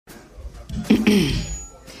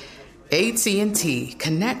AT&T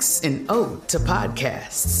connects an ode to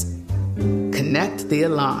podcasts. Connect the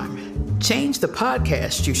alarm. Change the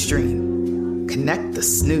podcast you stream. Connect the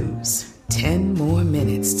snooze. 10 more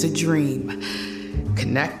minutes to dream.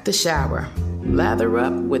 Connect the shower. Lather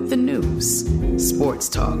up with the news. Sports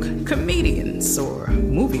talk, comedians, or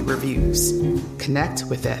movie reviews. Connect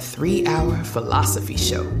with that 3-hour philosophy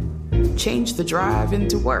show. Change the drive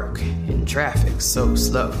into work in traffic so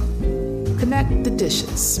slow. Connect the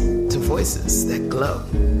dishes to voices that glow.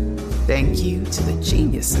 Thank you to the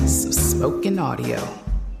geniuses of spoken audio.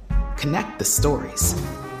 Connect the stories.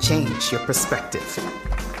 Change your perspective.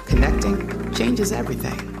 Connecting changes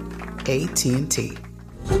everything. AT&T.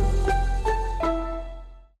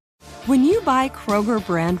 When you buy Kroger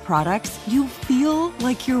brand products, you feel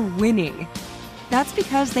like you're winning. That's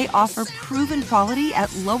because they offer proven quality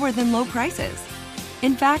at lower than low prices.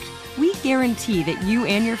 In fact, we guarantee that you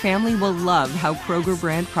and your family will love how Kroger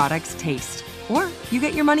brand products taste, or you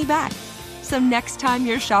get your money back. So next time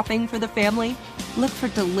you're shopping for the family, look for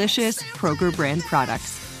delicious Kroger brand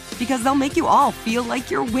products, because they'll make you all feel like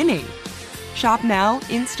you're winning. Shop now,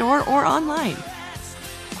 in-store, or online.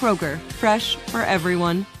 Kroger, fresh for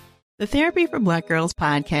everyone. The Therapy for Black Girls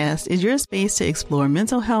podcast is your space to explore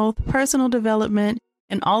mental health, personal development,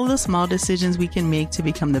 and all of the small decisions we can make to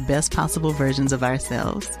become the best possible versions of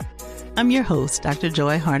ourselves. I'm your host, Dr.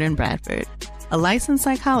 Joy Harden Bradford, a licensed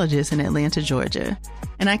psychologist in Atlanta, Georgia,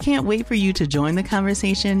 and I can't wait for you to join the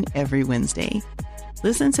conversation every Wednesday.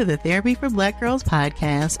 Listen to the Therapy for Black Girls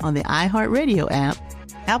podcast on the iHeartRadio app,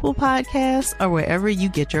 Apple Podcasts, or wherever you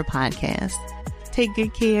get your podcasts. Take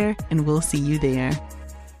good care, and we'll see you there.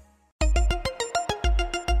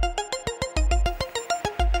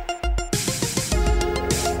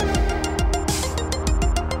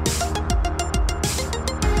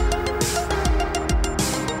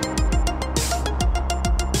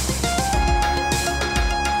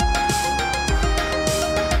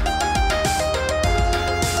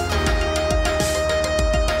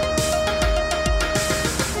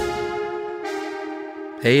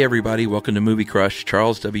 Hey everybody, welcome to Movie Crush.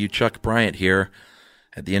 Charles W. Chuck Bryant here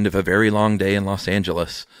at the end of a very long day in Los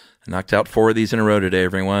Angeles. I knocked out 4 of these in a row today,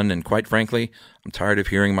 everyone, and quite frankly, I'm tired of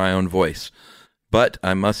hearing my own voice. But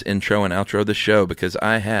I must intro and outro the show because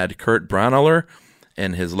I had Kurt Braunohler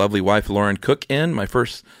and his lovely wife Lauren Cook in, my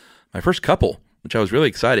first couple, which I was really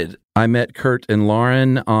excited. I met Kurt and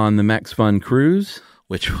Lauren on the Max Fun cruise,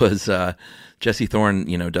 which was Jesse Thorne,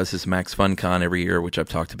 does his Max Fun Con every year, which I've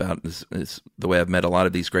talked about is the way I've met a lot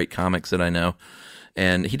of these great comics that I know.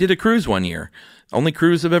 And he did a cruise one year, only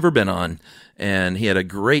cruise I've ever been on. And he had a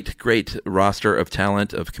great, great roster of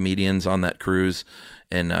talent of comedians on that cruise.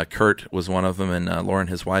 And Kurt was one of them. And Lauren,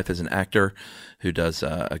 his wife, is an actor who does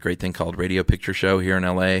a great thing called Radio Picture Show here in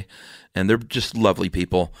LA. And they're just lovely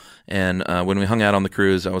people. And when we hung out on the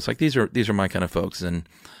cruise, I was like, these are my kind of folks. And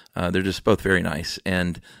they're just both very nice.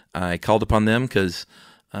 And I called upon them because,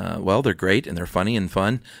 they're great and they're funny and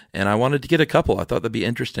fun. And I wanted to get a couple. I thought that'd be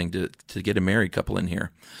interesting to get a married couple in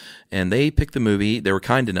here. And they picked the movie. They were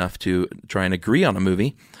kind enough to try and agree on a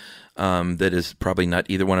movie that is probably not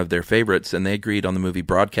either one of their favorites. And they agreed on the movie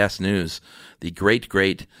Broadcast News, the great,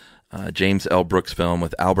 great James L. Brooks film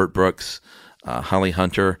with Albert Brooks, Holly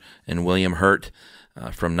Hunter, and William Hurt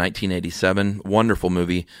from 1987. Wonderful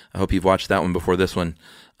movie. I hope you've watched that one before this one.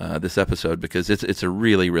 This episode, because it's a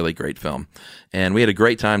really, really great film. And we had a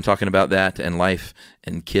great time talking about that and life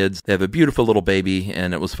and kids. They have a beautiful little baby,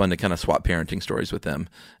 and it was fun to kind of swap parenting stories with them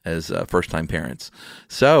as first-time parents.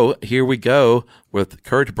 So here we go with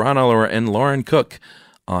Kurt Braunohler and Lauren Cook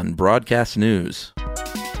on Broadcast News.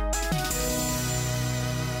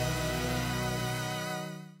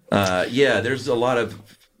 There's a lot of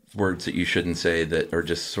words that you shouldn't say that are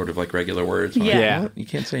just sort of like regular words. Yeah. You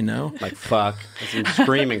can't say no. Like fuck. I'm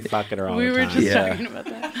screaming fuck at her all the time. We were just talking about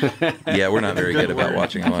that. Yeah, we're not very good about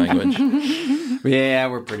watching the language. Yeah,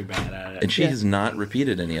 we're pretty bad at it. And she has not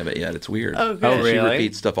repeated any of it yet. It's weird. Oh, good. Oh, really? She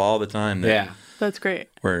repeats stuff all the time. That's great.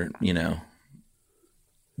 Where,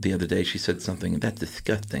 the other day she said something, that's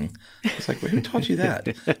disgusting. I was like, who taught you that?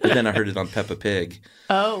 But then I heard it on Peppa Pig.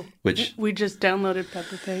 Oh. Which we just downloaded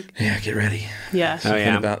Peppa Pig. Yeah, get ready. Yeah.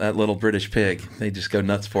 Something about that little British pig. They just go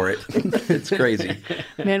nuts for it. It's crazy.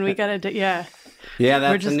 Man, we got to Yeah,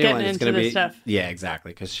 that's we're just a new getting one. It's into going to the be stuff. Yeah,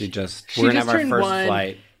 exactly. Because we're going to just have our turned first 1.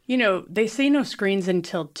 flight. They say no screens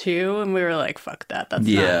until 2, and we were like, fuck that.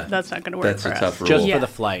 That's not going to work that's for a us. tough rule. Just for the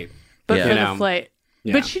flight. But for the flight.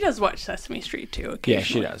 Yeah. But she does watch Sesame Street, too,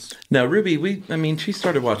 occasionally. Yeah, she does. Now, Ruby, she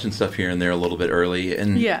started watching stuff here and there a little bit early,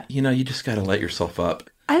 and, you just got to let yourself up.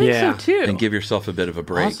 I think Yeah. so too. and give yourself a bit of a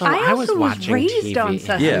break. Also, I was also was watching raised TV. on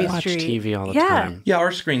Sesame Yeah. I watched Street. TV all the Yeah. time. Yeah,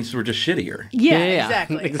 our screens were just shittier. Yeah,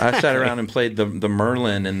 exactly. I sat around and played the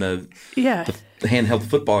Merlin and the Yeah. handheld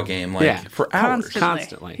football game for hours.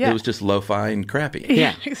 Constantly. Yeah. It was just lo-fi and crappy.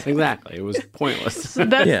 Yeah, exactly. It was pointless. So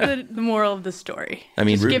that's Yeah. the moral of the story. I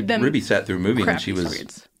mean, Just give them Ruby sat through a movie when crappy she was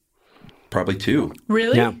screens. probably 2.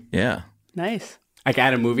 Really? Yeah. Yeah. Nice. Like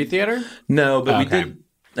at a movie theater? No, but we Okay. did.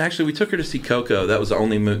 Actually, we took her to see Coco. That was the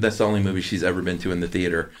only. That's the only movie she's ever been to in the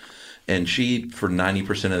theater, and she for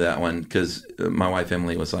 90% of that one, because my wife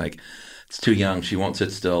Emily was like, "It's too young. She won't sit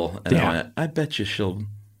still." And Yeah. I went, "I bet you she'll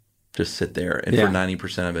just sit there." And Yeah. for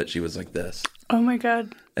 90% of it, she was like this. Oh my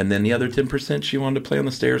God. And then the other 10%, she wanted to play on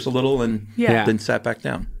the stairs a little, and Yeah. then sat back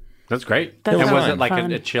down. That's great. That and was sounds it like fun.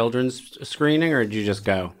 a children's screening, or did you just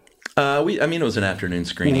go? I mean, it was an afternoon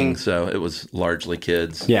screening, so it was largely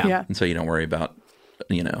kids. Yeah. Yeah. And so you don't worry about,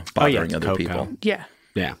 bothering it's other Coco. people. Yeah.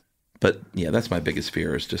 Yeah. But yeah, that's my biggest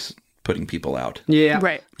fear is just putting people out. Yeah.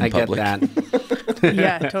 Right. I In get public. that.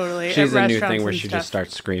 Yeah, totally. She's At a new restaurants thing where and she stuff. just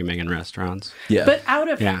starts screaming in restaurants. Yeah. But out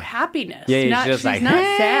of Yeah. happiness. Yeah, not, she's she's just like, not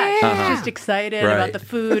sad. She's Uh-huh. just excited Right. about the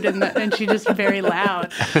food and she's just very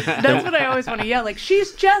loud. That's what I always want to yell. Like,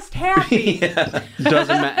 she's just happy. It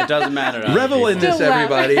doesn't matter. to Revel other in people. this, Still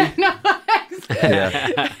loud. everybody. No,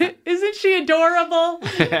 Yeah. isn't she adorable?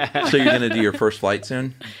 So you're going to do your first flight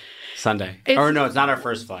soon? Sunday. It's- Or no, it's not our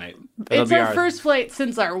first flight. It'll It's be our first flight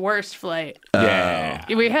since our worst flight. Yeah.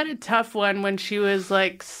 We had a tough one when she was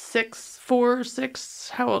like 4, 6.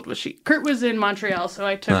 How old was she? Kurt was in Montreal, so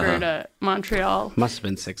I took her to Montreal Must have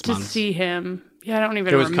been 6 to months. see him. Yeah, I don't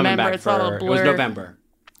even It was coming remember. back It's all a for. blur. It was November.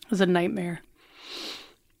 It was a nightmare.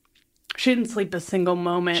 She didn't sleep a single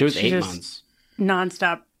moment. She was 8 just months.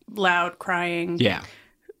 nonstop loud crying. Yeah.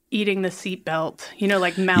 Eating the seatbelt.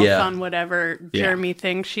 Like mouth Yeah. on whatever Yeah. germy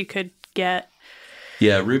thing she could get.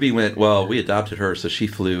 Yeah, Ruby went, well, we adopted her, so she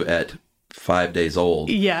flew at 5 days old,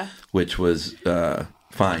 Yeah. which was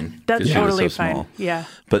fine. That's 'cause she was totally so fine. small. Yeah.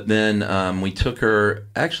 But then we took her,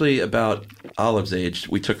 actually about Olive's age,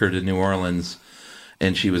 we took her to New Orleans,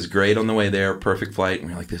 and she was great on the way there, perfect flight, and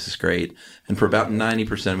we were like, this is great. And for about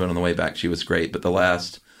 90% of it on the way back, she was great. But the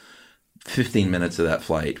last 15 minutes of that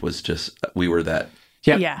flight was just, we were that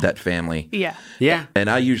Yep. Yeah. that family. Yeah. Yeah. And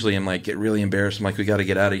I usually am like, get really embarrassed. I'm like, we got to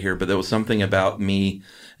get out of here. But there was something about me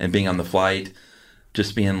and being on the flight,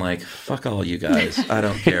 just being like, fuck all you guys. I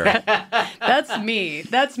don't care. That's me.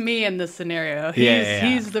 That's me in this scenario. He's, Yeah.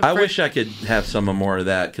 he's the I first. wish I could have some more of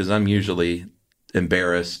that because I'm usually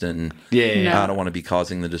embarrassed and Yeah. No. I don't want to be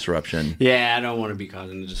causing the disruption. Yeah, I don't want to be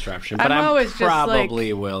causing the disruption, but I'm I always just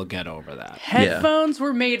probably will get over that. Headphones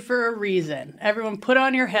were made for a reason. Everyone put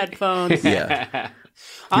on your headphones. Yeah.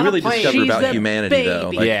 On You a really plane- discover She's about a humanity, though.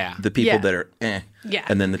 baby. Like, Yeah. the people Yeah. that are Yeah.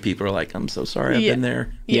 And then the people are like, I'm so sorry I've Yeah. been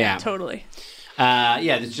there. Yeah. Totally.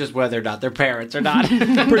 Yeah, it's just whether or not they're parents or not.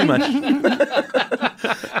 Pretty much.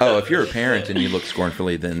 Oh, if you're a parent and you look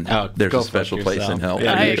scornfully, then Oh, there's go a special fuck place in yourself. hell.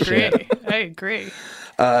 Yeah, I no agree. shit. I agree.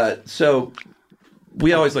 So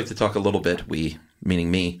we always like to talk a little bit, we, meaning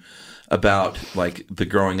me, about like the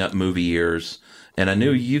growing up movie years. And I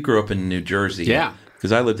knew you grew up in New Jersey. Yeah.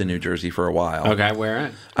 Because I lived in New Jersey for a while. Okay, where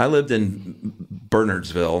at? I lived in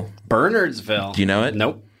Bernardsville. Bernardsville. Do you know it?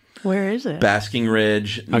 Nope. Where is it? Basking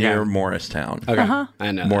Ridge near Morristown. Okay,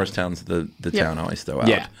 I know. that. Morristown's the town I always throw out.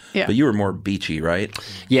 Yeah. Yeah. But you were more beachy, right?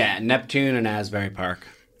 Yeah, Neptune and Asbury Park.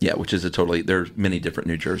 Yeah, which is there are many different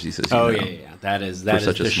New Jerseys, as you Oh know. yeah. That is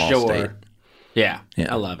such a the small shore. state. Yeah,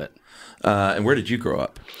 Yeah. I love it. And where did you grow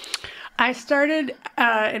up? I started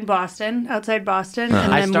in Boston, outside Boston.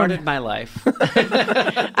 And I then started my life.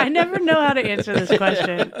 I never know how to answer this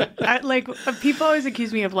question. People always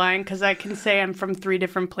accuse me of lying because I can say I'm from 3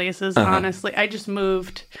 different places. Honestly, I just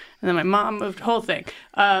moved, and then my mom moved. Whole thing.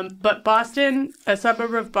 But Boston, a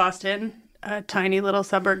suburb of Boston, a tiny little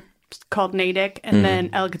suburb called Natick, and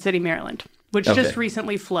then Ellicott City, Maryland, which just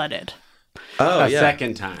recently flooded Oh, a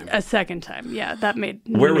second time. a second time. Yeah, that made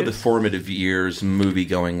Where were the news. formative years, movie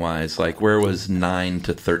going wise? Like, where was 9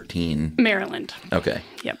 to 13? Maryland. Okay.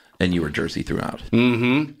 Yep. And you were Jersey throughout.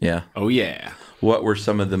 Mm-hmm. Yeah. Oh yeah. What were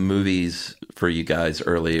some of the movies for you guys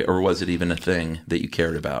early, or was it even a thing that you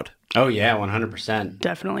cared about? Oh yeah. 100%.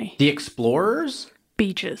 Definitely. The Explorers.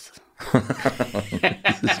 Beaches.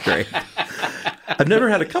 This is great. I've never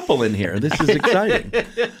had a couple in here. This is exciting.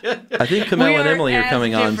 I think Camille We and are Emily are as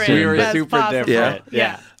coming on different soon. We were but- as super possible. different.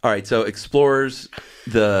 Yeah. All right, so Explorers, It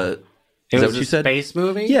is that was what a you said? space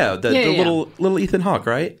movie. Yeah, the yeah. little Ethan Hawke,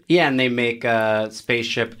 right? Yeah, and they make a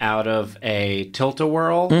spaceship out of a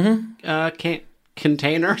tilt-a-whirl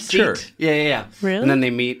container seat. Sure. Yeah. Really? And then they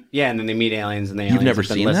meet aliens, and the aliens never have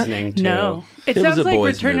been seen that? listening to No. It It was sounds a like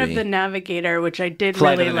boys' Return movie. of the Navigator, which I did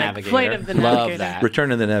Flight really of the like. Navigator. Flight of the Love Navigator. that.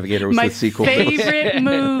 Return of the Navigator was My the sequel. favorite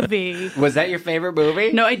movie. Was that your favorite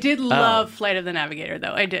movie? No, I did love Flight of the Navigator,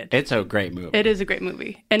 though. I did. It's a great movie. It is a great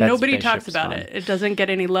movie. And That nobody spaceship's talks about fun. it. It doesn't get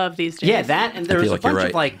any love these days. Yeah, that, and there was feel a like you're bunch right.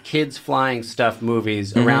 of like kids flying stuff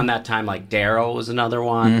movies around that time. Like Daryl was another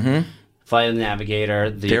one. Flight of the Navigator.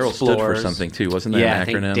 The Daryl stood for Explorers. something too, wasn't that Yeah, an I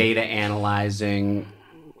think acronym? data analyzing,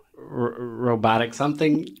 robotic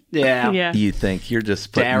something. Yeah. Yeah. You think you're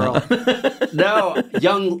just putting Daryl. No,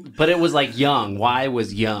 young, but it was like young. Y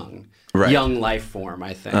was young. Right. Young life form,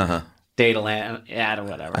 I think. Data or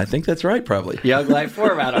whatever. I think that's right, probably. Young life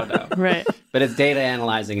form, I don't know. Right. But it's data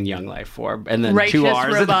analyzing and young life form. And then Righteous two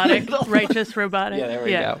R's. robotic. Righteous robotic. Yeah, there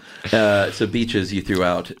we go. So Beaches you threw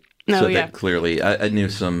out. Oh, So yeah. that clearly, I knew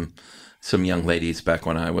some young ladies back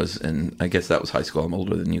when I was, and I guess that was high school. I'm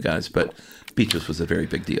older than you guys, but Beaches was a very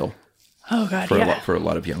big deal Oh, God, for yeah. a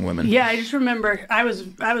lot of young women. Yeah, I just remember I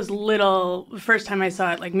was little the first time I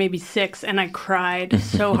saw it, like maybe 6, and I cried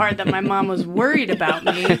so hard that my mom was worried about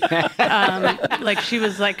me.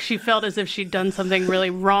 She felt as if she'd done something really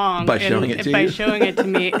wrong By showing it to by you? showing it to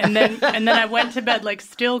me, and then I went to bed like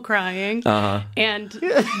still crying. And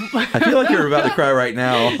I feel like you're about to cry right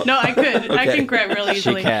now. no, I could. I can cry really She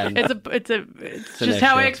easily. can. It's just an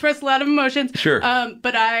how I issue. express a lot of emotions. Sure.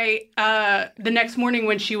 But the next morning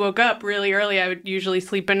when she woke up really early, I would usually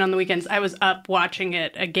sleep in on the weekends. I was up watching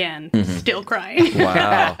it again, still crying.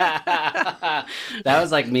 Wow. That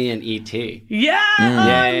was like me and E.T. Yeah,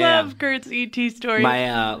 Yeah, I yeah. love Kurt's E.T. story.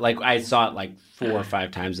 My I saw it like 4 or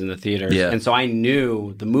 5 times in the theaters, Yeah. and so I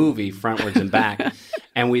knew the movie frontwards and back.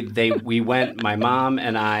 And we went, my mom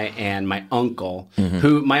and I and my uncle,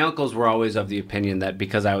 who my uncles were always of the opinion that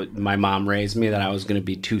because my mom raised me that I was going to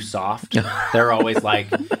be too soft. They're always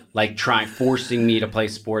forcing me to play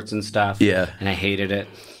sports and stuff. Yeah. And I hated it.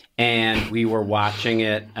 And we were watching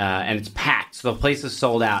it, and it's packed. So the place is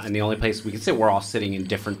sold out, and the only place we can sit, we're all sitting in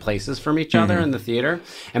different places from each other in the theater.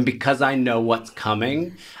 And because I know what's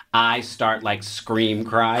coming, I start scream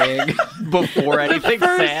crying before anything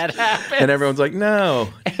sad happens. And everyone's like, no,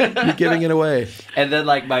 you're giving it away. And then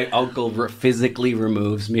my uncle physically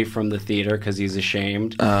removes me from the theater because he's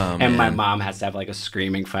ashamed. And my mom has to have a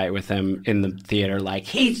screaming fight with him in the theater.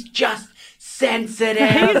 He's just sensitive.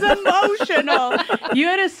 He's emotional. You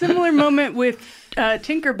had a similar moment with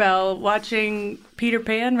Tinkerbell watching Peter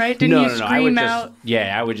Pan, right? Didn't you scream out?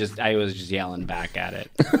 I was just yelling back at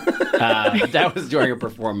it. That was during a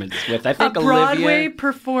performance with, I think, A Broadway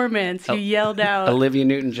performance. You yelled out. Olivia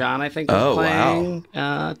Newton-John, I think, was Oh, playing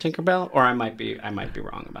Tinkerbell. Or I might be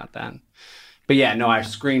wrong about that. But yeah, no, I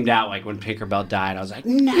screamed out when Tinkerbell died. I was like,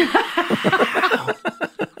 no. I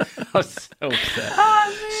was so upset.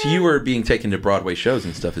 So you were being taken to Broadway shows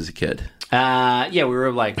and stuff as a kid. Yeah, we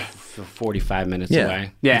were 45 minutes Yeah,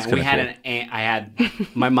 away. Yeah, that's and we kinda had an aunt. I had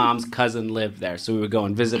my mom's cousin lived there, so we would go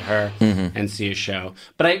and visit her and see a show.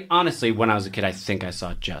 But I honestly, when I was a kid, I think I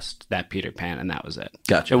saw just that Peter Pan, and that was it.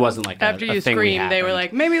 Gotcha. It wasn't After a you thing screamed, they were happened.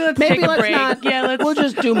 like, maybe let's take a let's break. not. Yeah, We'll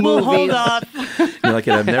just do we'll hold movies. off. You're like,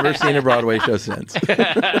 I've never seen a Broadway show since.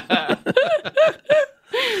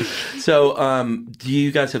 So, do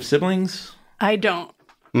you guys have siblings? I don't.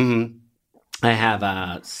 I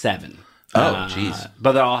have 7. Oh, jeez.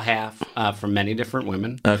 But they're all half from many different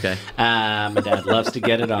women. Okay. My dad loves to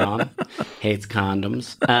get it on, hates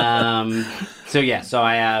condoms. So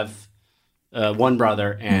I have 1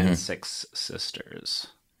 brother and 6 sisters.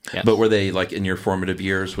 Yes. But were they in your formative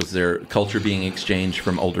years? Was there culture being exchanged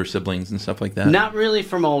from older siblings and stuff like that? Not really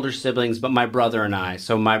from older siblings, but my brother and I.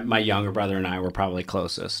 So my younger brother and I were probably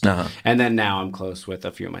closest. And then now I'm close with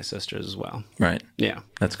a few of my sisters as well. Right. Yeah.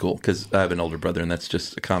 That's cool because I have an older brother, and that's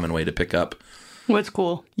just a common way to pick up. What's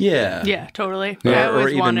cool? Yeah. Yeah, totally. Or, I always or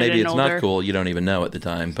even wanted maybe an it's older. not cool. You don't even know at the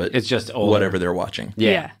time, but It's just older. whatever they're watching.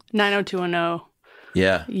 Yeah. 90210.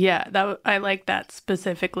 Yeah. Yeah, I like that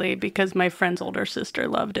specifically because my friend's older sister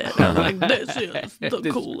loved it. I was like, this is the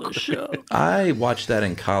coolest show. I watched that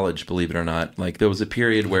in college, believe it or not. There was a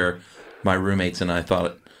period where my roommates and I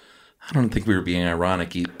thought, I don't think we were being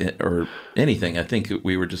ironic or anything. I think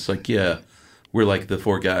we were just we're the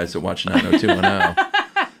 4 guys that watch 90210.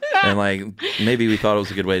 And maybe we thought it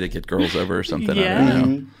was a good way to get girls over or something. Yeah. I don't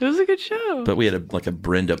know. It was a good show. But we had a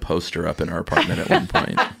Brenda poster up in our apartment at one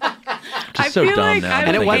point. I so feel dumb like now. I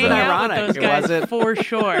And it would wasn't hang out ironic. with It those guys wasn't- for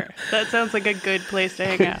sure. That sounds like a good place to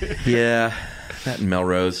hang out. Yeah, that and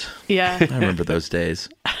Melrose. Yeah. I remember those days.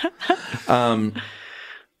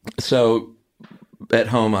 So at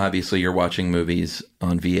home, obviously, you're watching movies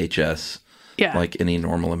on VHS. Yeah. like any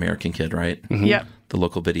normal American kid, right? Yep. The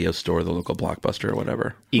local video store, the local Blockbuster or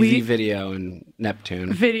whatever. Easy Video and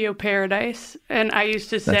Neptune. Video Paradise. And I used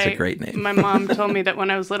to say, That's a great name. My mom told me that when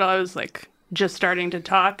I was little, I was like just starting to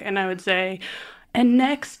talk, and I would say, and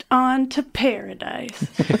next on to Paradise.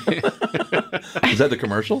 Is that the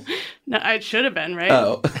commercial? No, it should have been, right?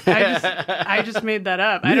 Oh. I just made that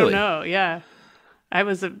up. I don't Really? know. Yeah. I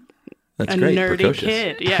was a That's great. nerdy Precocious.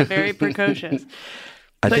 kid. Yeah, very precocious.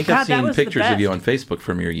 I But think God, I've that seen was the pictures of you best. on Facebook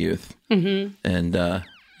from your youth. Mm-hmm. And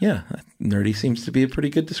yeah, nerdy seems to be a pretty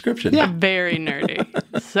good description. Very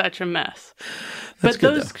nerdy. Such a mess. That's But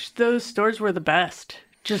good, those stores were the best.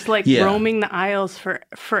 Just like Yeah. roaming the aisles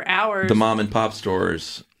for hours. The mom and pop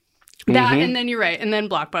stores. That, and then you're right. And then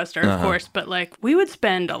Blockbuster, of course. But like we would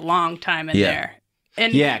spend a long time in Yeah. there.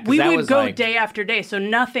 And Yeah, 'cause we that would was go like- day after day. So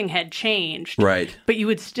nothing had changed. Right. But you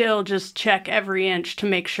would still just check every inch to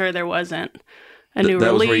make sure there wasn't a new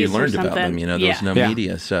That was release where you or learned something. about them. You know, there was no Yeah.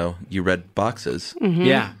 media, so you read boxes.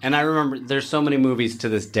 Yeah, and I remember there's so many movies to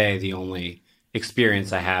this day. The only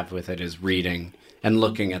experience I have with it is reading and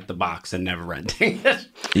looking at the box and never renting it.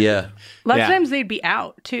 Yeah. Lots Yeah. of times they'd be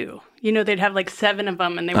out too. You know, they'd have like 7 of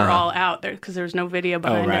them and they were all out there because there was no video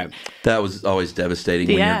behind right. it. That was always devastating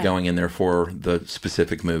when Yeah. you're going in there for the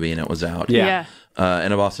specific movie and it was out. Yeah.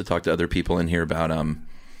 And I've also talked to other people in here about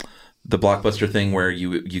the Blockbuster thing where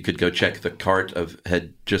you could go check the cart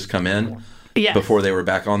had just come in Yes. before they were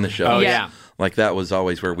back on the show. Oh, Yeah. yeah. Like that was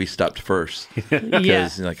always where we stopped first. Because Yeah.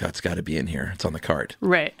 you're like, oh, it's got to be in here. It's on the cart.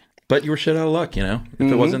 Right. But you were shit out of luck, you know?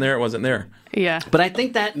 If it wasn't there, it wasn't there. Yeah. But I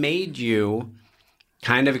think that made you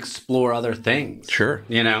kind of explore other things. Sure.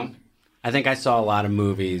 You know? I think I saw a lot of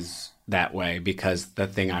movies that way because the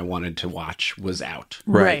thing I wanted to watch was out.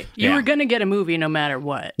 Right. You Yeah. were going to get a movie no matter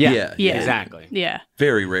what. Yeah. Yeah. Exactly. Yeah.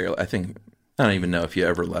 Very rare. I don't even know if you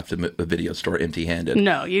ever left a video store empty-handed.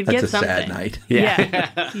 No, you'd That's get a something. sad night.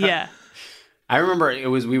 Yeah. Yeah. I remember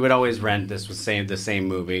we would always rent the same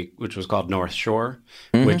movie, which was called North Shore,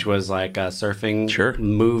 which was like a surfing Sure.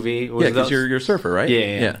 movie. It was Yeah, because those- you're a surfer, right?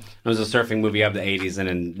 Yeah. It was a surfing movie of the 80s and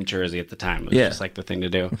in Jersey at the time. It was Yeah. just like the thing to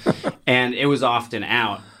do. And it was often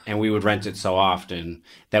out, and we would rent it so often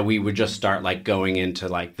that we would just start like going into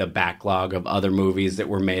like the backlog of other movies that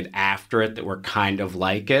were made after it that were kind of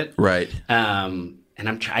like it. Right. And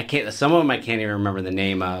I can't, some of them I can't even remember the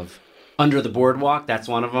name of. Under the Boardwalk, that's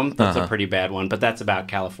one of them. That's a pretty bad one, but that's about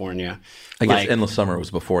California. I guess Like, Endless Summer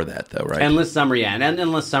was before that, though, right? Endless Summer, yeah. And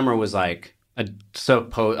Endless Summer was like a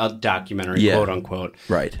documentary, Yeah. quote unquote.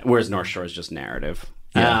 Right. Whereas North Shore is just narrative.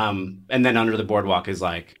 Yeah. And then Under the Boardwalk is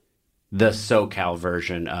like the SoCal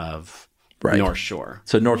version of Right. North Shore.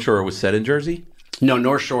 So North Shore was set in Jersey? No,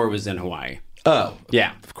 North Shore was in Hawaii. Oh,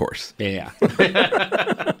 Yeah. of course. Yeah.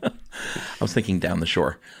 I was thinking down the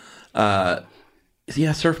shore.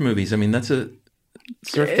 Yeah, surf movies. I mean, that's a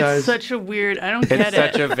surf guys. It's such a weird. I don't get It's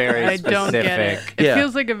it. such a very I don't get it. specific. It Yeah.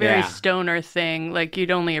 feels like a very Yeah. stoner thing. Like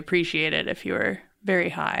you'd only appreciate it if you were very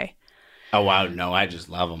high. Oh, wow. No, I just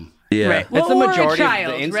love them. yeah. Right. It's the Well, or a majority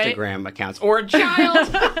child, of the right? Instagram accounts. Or a child.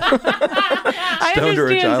 I Stoned or a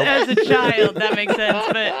understand child? as a child that makes sense,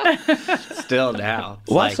 but Still now. It's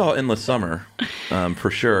Well, I like- saw Endless Summer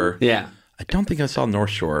for sure. Yeah. I don't think I saw North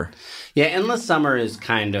Shore. Yeah, Endless Summer is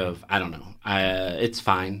kind of, I don't know. It's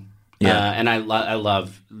fine. Yeah. And I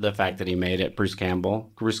love the fact that he made it. Bruce Campbell,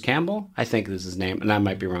 I think is his name, and I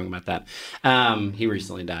might be wrong about that. He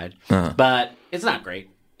recently died. But it's not great.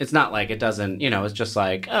 It's not like it doesn't, it's just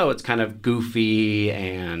like, oh, it's kind of goofy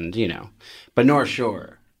and, But North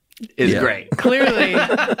Shore is Yeah. great. clearly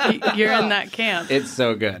you're in that camp. It's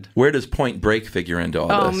so good. Where does Point Break figure into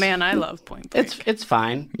all Oh this? man, I love Point Break. It's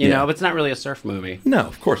fine, Yeah. but it's not really a surf movie. No,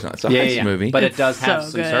 of course not. It's a heist movie. But It's it does have so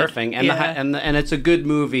some good. surfing, and Yeah. and it's a good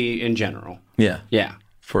movie in general. yeah. Yeah,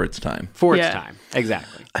 For its time. for its Yeah. time,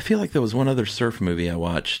 exactly. I feel like there was one other surf movie I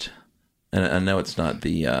watched. And I know it's not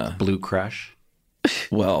the, Blue Crush.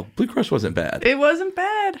 well, Blue Crush wasn't bad. It wasn't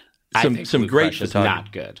bad. I Some- think some Blue great Crush is photography.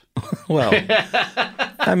 not good. Well,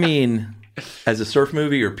 I mean, as a surf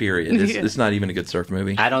movie or period, it's not even a good surf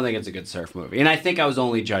movie. I don't think it's a good surf movie, and I think I was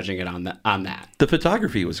only judging it on that. The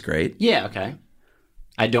photography was great. Yeah, okay.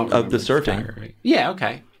 I don't Of remember the surfing. photography. Yeah,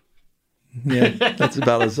 okay. Yeah, that's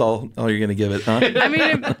about all you're going to give it, huh? I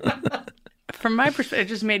mean, from my perspective, it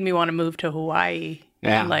just made me want to move to Hawaii.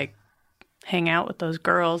 Yeah. And, like hang out with those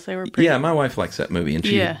girls. They were pretty. Yeah, my wife likes that movie, and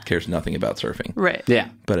she Yeah. cares nothing about surfing. Right. Yeah,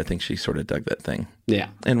 But I think she sort of dug that thing. yeah.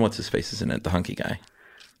 And what's his face is in it? The hunky guy,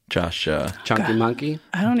 Josh. Chunky Monkey.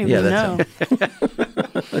 I don't even Yeah, know.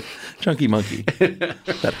 that's Chunky Monkey,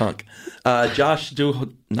 that hunk. Josh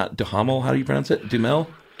Duhamel. How do you pronounce it? Dumel.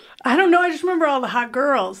 I don't know. I just remember all the hot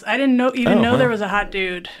girls. I didn't know Oh, know wow. there was a hot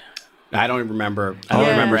dude. I don't remember. I don't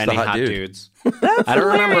remember any hot dudes. I don't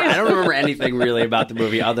remember anything really about the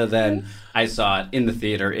movie other than I saw it in the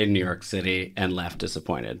theater in New York City and left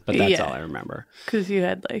disappointed. But that's all I remember. Because you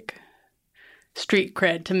had like street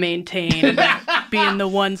cred to maintain about being the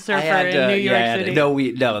one surfer in New York City.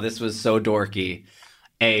 No, this was so dorky.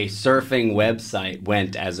 A surfing website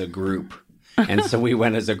went as a group, and so we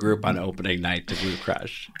went as a group on opening night to Blue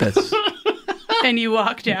Crush. And you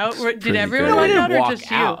walked out? Did everyone walk out or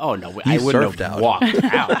just out. you? Oh, no. I wouldn't have walked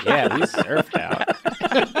out. Yeah, we surfed out.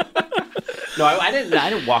 No, I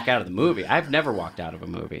didn't walk out of the movie. I've never walked out of a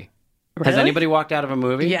movie. Really? Has anybody walked out of a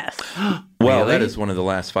movie? Yes. Well, that is one of the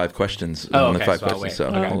last 5 questions on the 5 questions. So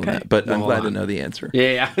but I'm glad to know the answer.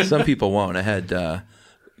 Yeah. Some people won't. I had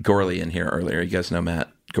Gorley in here earlier. You guys know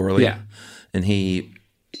Matt Gorley? Yeah. And he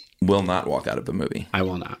will not walk out of a movie. I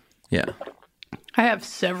will not. Yeah. I have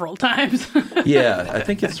several times. Yeah, I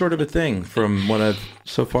think it's sort of a thing from what I've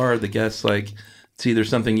so far. The guests, like, it's either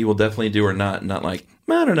something you will definitely do or not like,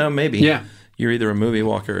 I don't know, maybe. Yeah. You're either a movie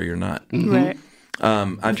walker or you're not. Mm-hmm. Right.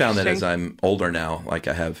 I found that as I'm older now, like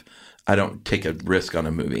I don't take a risk on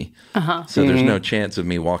a movie. So there's no chance of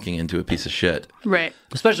me walking into a piece of shit. Right.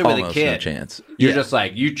 Especially with a kid. No chance. You're just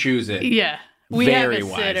like, you choose it. Yeah. We very have a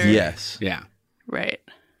wise. sitter. Yes. Yeah. Right.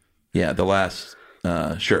 Yeah, the last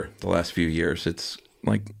few years, it's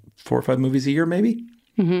like 4 or 5 movies a year, maybe.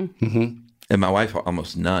 Mm-hmm. Mm-hmm. And my wife,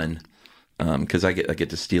 almost none, because I get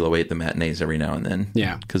to steal away at the matinees every now and then.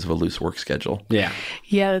 Yeah, because of a loose work schedule. Yeah,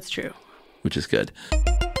 yeah, that's true. Which is good.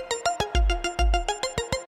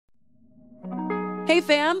 Hey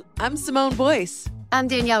fam, I'm Simone Boyce. I'm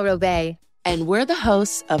Danielle Robay. And we're the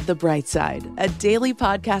hosts of The Bright Side, a daily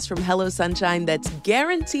podcast from Hello Sunshine that's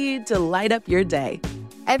guaranteed to light up your day.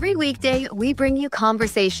 Every weekday, we bring you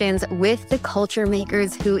conversations with the culture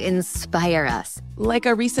makers who inspire us. Like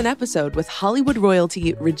our recent episode with Hollywood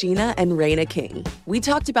royalty Regina and Raina King. We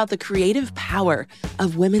talked about the creative power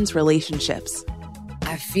of women's relationships.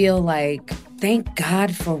 I feel like, thank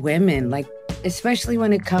God for women, like, especially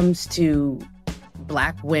when it comes to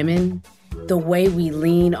Black women, the way we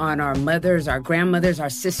lean on our mothers, our grandmothers, our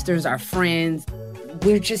sisters, our friends.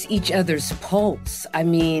 We're just each other's pulse. I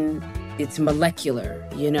mean, it's molecular,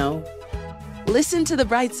 you know? Listen to The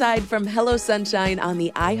Bright Side from Hello Sunshine on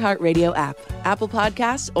the iHeartRadio app, Apple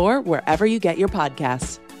Podcasts, or wherever you get your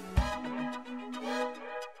podcasts.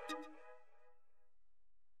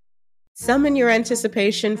 Summon your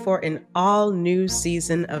anticipation for an all-new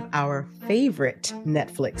season of our favorite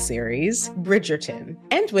Netflix series, Bridgerton.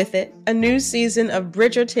 And with it, a new season of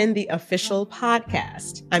Bridgerton, the official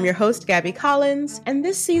podcast. I'm your host, Gabby Collins, and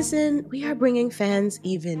this season, we are bringing fans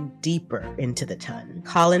even deeper into the ton.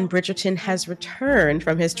 Colin Bridgerton has returned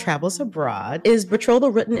from his travels abroad. Is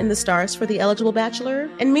betrothal written in the stars for the eligible bachelor?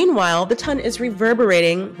 And meanwhile, the ton is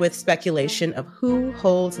reverberating with speculation of who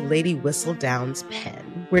holds Lady Whistledown's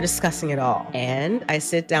pen. We're discussing it all. And I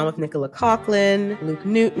sit down with Nicola Coughlan, Luke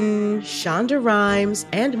Newton, Shonda Rhimes,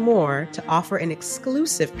 and more to offer an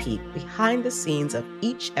exclusive peek behind the scenes of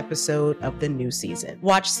each episode of the new season.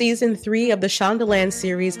 Watch season 3 of the Shondaland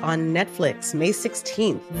series on Netflix May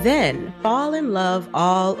 16th. Then fall in love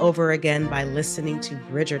all over again by listening to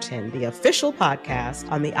Bridgerton, the official podcast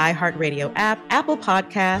on the iHeartRadio app, Apple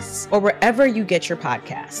Podcasts, or wherever you get your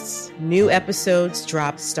podcasts. New episodes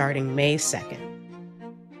drop starting May 2nd.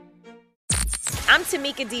 I'm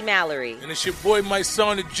Tamika D. Mallory. And it's your boy, my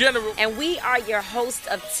son, the General. And we are your hosts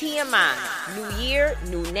of TMI. New year,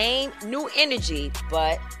 new name, new energy,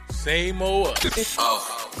 but same old us.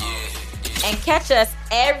 Oh, yeah. And catch us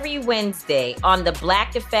every Wednesday on the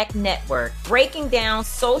Black Effect Network, breaking down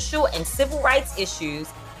social and civil rights issues,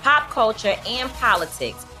 pop culture, and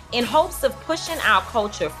politics in hopes of pushing our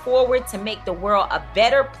culture forward to make the world a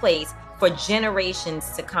better place for generations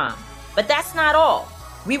to come. But that's not all.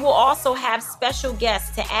 We will also have special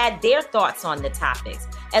guests to add their thoughts on the topics,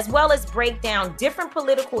 as well as break down different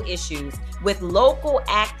political issues with local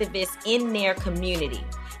activists in their community.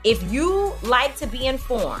 If you like to be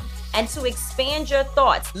informed and to expand your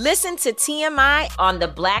thoughts, listen to TMI on the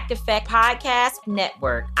Black Effect Podcast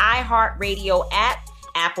Network, iHeartRadio app,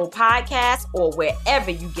 Apple Podcasts, or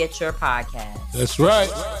wherever you get your podcasts. That's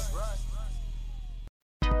right.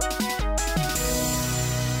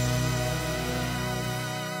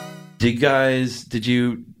 Did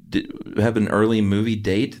you have an early movie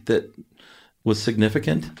date that was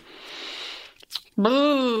significant?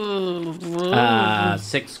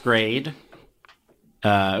 6th grade.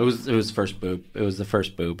 It was first boob. It was the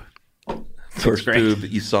first boob. First boob that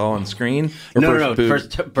you saw on screen? Or no.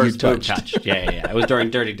 First boob touched. Yeah. It was during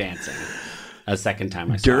Dirty Dancing. a second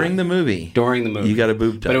time I saw During it. the movie? During the movie. You got a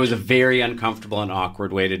boob touch. But it was a very uncomfortable and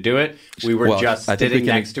awkward way to do it. We were just I think we sitting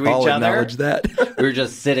can next to all each other. acknowledge that. We were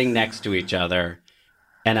just sitting next to each other,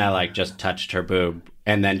 and I like just touched her boob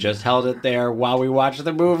and then just held it there while we watched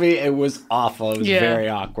the movie. It was awful. It was very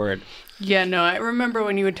awkward. Yeah, no, I remember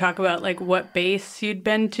when you would talk about like what base you'd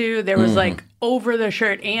been to, there was like over the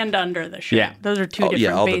shirt and under the shirt. Yeah. Those are two different bases.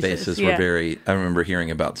 Yeah, all the bases were very... I remember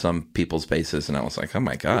hearing about some people's bases, and I was like, oh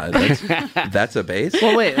my God, that's a base?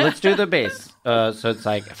 Well, wait, let's do the base. So it's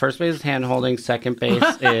like first base is hand holding, second base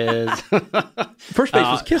is... First base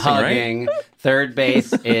was kissing, hugging, right? Third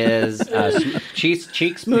base is cheek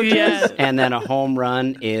smooches, Yeah. and then a home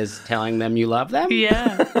run is telling them you love them.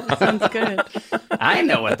 Yeah, sounds good. I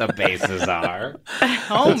know what the bases are.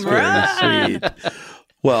 Home run. Sweet.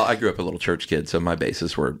 Well, I grew up a little church kid, so my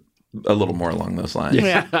bases were a little more along those lines.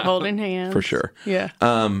 Yeah, holding hands. For sure. Yeah.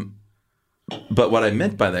 But what I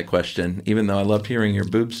meant by that question, even though I loved hearing your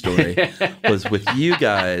boob story, was with you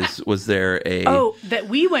guys, was there a... Oh, that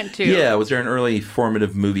we went to. Yeah, was there an early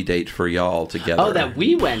formative movie date for y'all together? Oh, that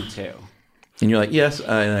we went to. And you're like, yes,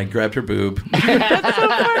 and I grabbed her boob. That's so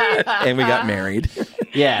funny. And we got married.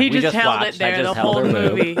 Yeah, he we just held watched. it there I just the held whole her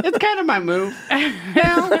boob. movie. It's kind of my move.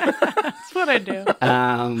 That's what I do.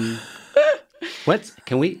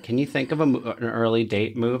 Can you think of an early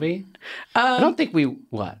date movie? I don't think we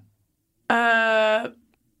what.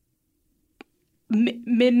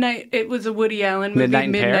 Midnight. It was a Woody Allen movie.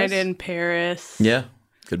 Midnight in Paris. Yeah,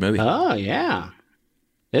 good movie. Oh yeah,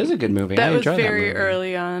 it is a good movie. That I was enjoyed very that movie.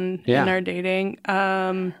 early on Yeah. in our dating.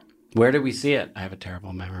 Where did we see it? I have a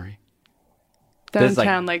terrible memory.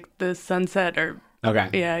 Downtown, like the Sunset or Okay.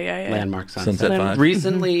 yeah. Landmark Sunset. Sunset 5.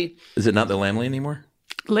 Recently, Is it not the Lamley anymore?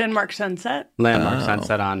 Landmark Sunset. Landmark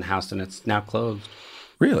Sunset on Houston. It's now closed.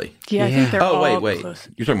 Really? Yeah, I think they're all wait. close.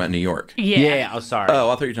 You're talking about New York. Yeah. Oh, sorry.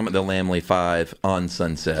 Oh, I thought you were talking about the Lamley 5 on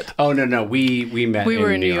Sunset. Oh, no. We met We were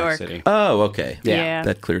in in New New York York. City. Oh, okay. Yeah.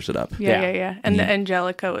 That clears it up. Yeah. And the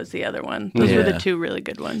Angelica was the other one. Those were the two really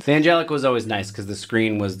good ones. The Angelica was always nice because the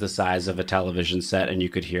screen was the size of a television set and you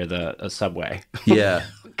could hear the subway. Yeah.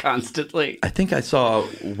 Constantly. I think I saw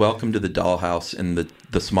Welcome to the Dollhouse in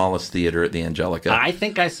the smallest theater at the Angelica. I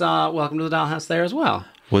think I saw Welcome to the Dollhouse there as well.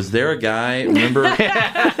 Was there a guy, remember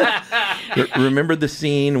the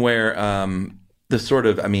scene where the sort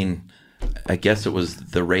of, I guess it was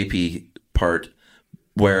the rapey part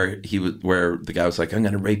where the guy was like, I'm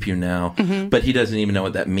going to rape you now, but he doesn't even know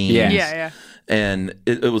what that means. Yeah. And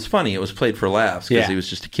it was funny. It was played for laughs because he was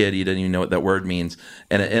just a kid. He didn't even know what that word means.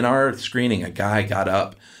 And in our screening, a guy got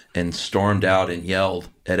up and stormed out and yelled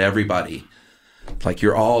at everybody, like,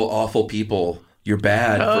 you're all awful people. You're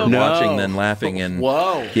bad for watching and laughing. And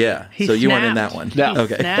whoa. Yeah. He so you snapped. weren't in that one. No.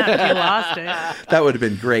 Okay. Snapped. He lost it. That would have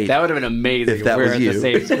been great. That would have been amazing If that we were was at you. the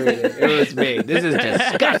same screening. It was me. This is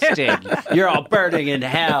disgusting. You're all burning in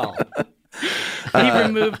hell. He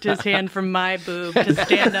removed his hand from my boob to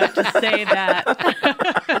stand up to say that.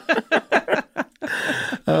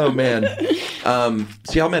 Oh, man.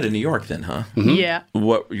 So y'all met in New York then, huh? Yeah.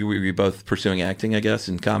 What were you both pursuing acting, I guess,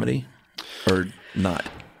 in comedy? Or not?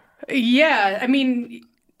 Yeah.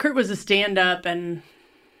 Kurt was a stand-up, and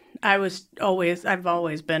I've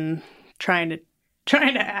always been trying to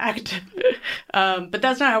act. But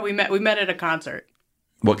that's not how we met. We met at a concert.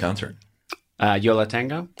 What concert? Yola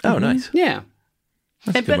Tango? Oh, nice. Yeah.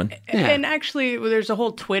 That's a good one. And actually, there's a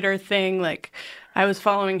whole Twitter thing. Like, I was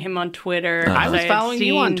following him on Twitter. I was had following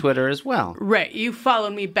you on Twitter as well. Right. You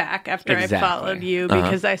followed me back after Exactly. I followed you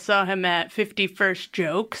because I saw him at 51st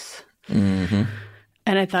Jokes. Mm-hmm.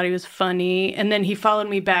 And I thought he was funny. And then he followed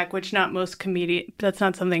me back, which not most comedians, that's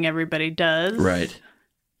not something everybody does. Right.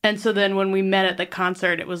 And so then when we met at the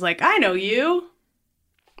concert, it was like, I know you.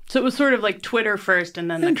 So it was sort of like Twitter first and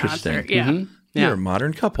then the Interesting. concert. Yeah. Mm-hmm. You're a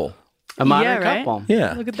modern couple. A modern right? couple.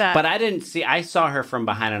 Yeah. Look at that. But I saw her from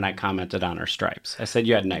behind and I commented on her stripes. I said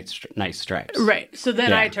you had nice stripes. Right. So then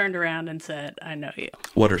Yeah. I turned around and said, I know you.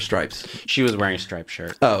 What are stripes? She was wearing a striped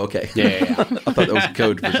shirt. Oh, okay. Yeah. I thought that was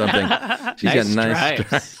code for something. She's got nice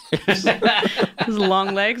stripes. His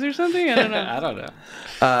long legs or something? I don't know. I don't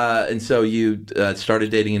know. And so you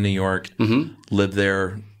started dating in New York, lived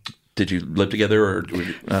there. Did you live together, or I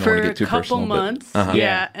don't want For to get too a couple personal? months. But,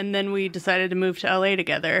 Yeah. And then we decided to move to LA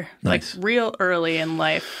together. Nice. Like real early in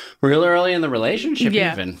life. Real early in the relationship,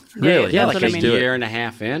 Yeah. even. Really? Yeah, That's like what a I mean. year and a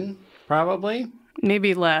half in, probably.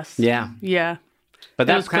 Maybe less. Yeah. Yeah. But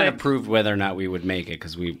That was that's kind of quick. proved whether or not we would make it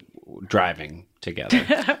because we were driving together.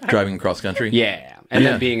 driving across country. Yeah. And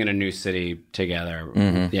Yeah. then being in a new city together.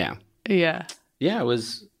 Mm-hmm. Yeah. Yeah. Yeah, it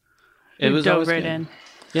was We dove always right good. in.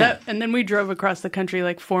 Yeah. And then we drove across the country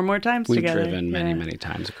like 4 more times We've together. driven many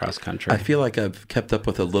times across country. I feel like I've kept up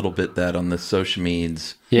with a little bit that on the social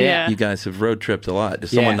medias. Yeah. You guys have road tripped a lot.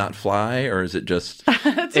 Does someone not fly, or is it just...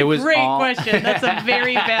 That's a great question. That's a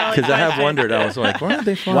very valid question. Because I have wondered. I was like, why are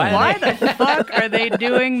they flying? Why the fuck are they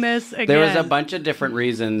doing this again? There was a bunch of different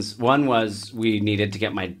reasons. One was we needed to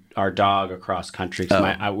get our dog across country.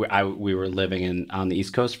 We were living on the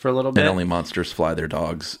East Coast for a little bit. And only monsters fly their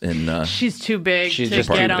dogs in... She's too big She's to just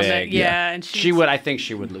get too on big. the... And I think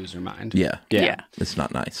she would lose her mind. Yeah. Yeah. It's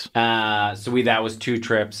not nice. So that was 2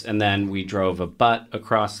 trips, and then we drove a butt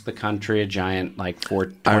across the country, a giant like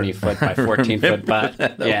 20 foot by 14 foot butt.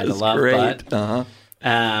 That was the love great. butt.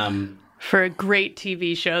 For a great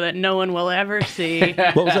TV show that no one will ever see.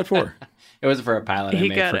 What was that for? It was for a pilot I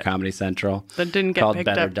made for Comedy Central. That didn't get called picked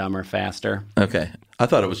Better, up. Dumber, Faster. Okay. I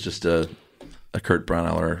thought it was just a Kurt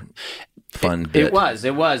Braunohler fun bit. It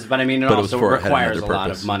was, but I mean, it also requires a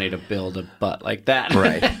lot of money to build a butt like that.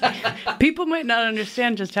 Right. People might not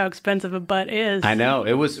understand just how expensive a butt is. I know.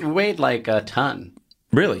 It weighed like a ton.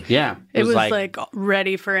 Really? Yeah. It was like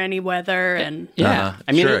ready for any weather. And yeah.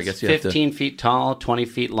 I mean, sure, it's I guess you have 15 feet tall, 20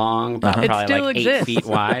 feet long, probably still like 8 exists. feet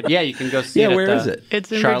wide. Yeah, you can go see it. Where is it?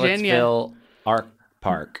 It's in Charlottesville Art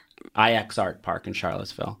Park. IX Art Park in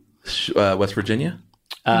Charlottesville. West Virginia?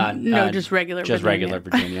 Just regular Just regular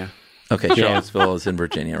Virginia. Okay, Charlottesville is in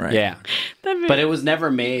Virginia, right? Yeah. But it was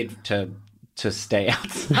never made to stay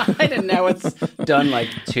outside, and now it's done like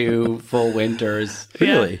 2 full winters.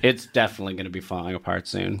 Really? It's definitely going to be falling apart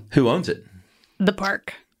soon. Who owns it? The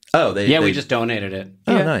park. Oh, we just donated it.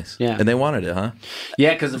 Oh, nice. Yeah. And they wanted it, huh?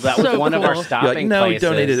 Yeah, because that was one of our stopping no, places. we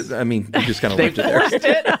donated it. I mean, you just kind of left it there. Forced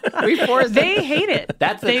it. We forced it. They hate it.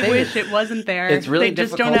 That's the they thing. wish it wasn't there. It's really They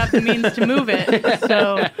just difficult. don't have the means to move it.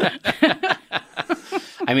 So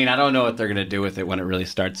I mean, I don't know what they're going to do with it when it really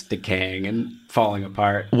starts decaying and falling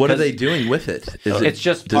apart. What are they doing with it? It's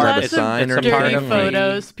just does it have part a of sign or it's a part dirty of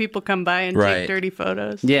photos. People come by and Right. take dirty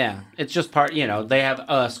photos. Yeah, it's just part. They have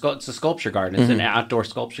it's a sculpture garden. It's an outdoor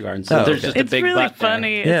sculpture garden. So there's just a It's big really butt there.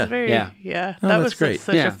 funny. Yeah. It's very Yeah. Oh, that that's was great.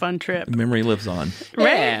 such Yeah. a fun trip. Memory lives on.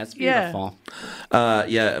 Yeah, it's Yeah. beautiful.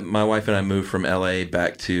 Yeah, my wife and I moved from LA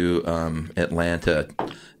back to Atlanta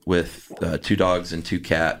with 2 dogs and 2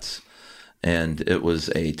 cats, and it was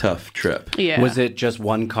a tough trip. Yeah. Was it just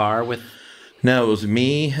one car with? No, it was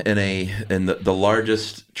me and the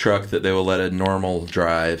largest truck that they will let a normal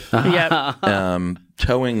drive, Yep.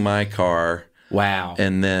 towing my car. Wow.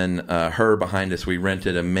 And then her behind us, we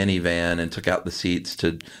rented a minivan and took out the seats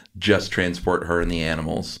to just transport her and the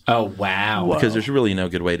animals. Oh, wow. Because there's really no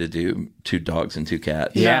good way to do 2 dogs and 2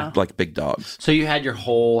 cats. Yeah. Like big dogs. So you had your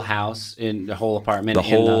whole house in the whole apartment? The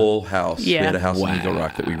whole house. Yeah. We had a house in Eagle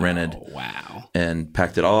Rock that we rented. Wow. And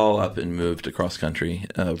packed it all up and moved across country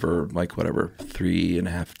over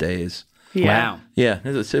 3.5 days. Yeah. Wow. Yeah,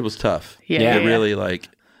 it was tough. Yeah. It really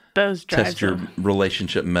Those drives. test your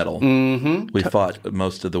relationship metal. Mm-hmm. We fought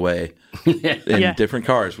most of the way in different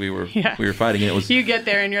cars. We were fighting. It was You get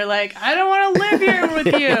there and you're like, I don't want to live here with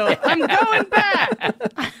you. I'm going back.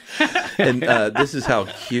 and this is how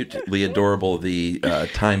cutely adorable the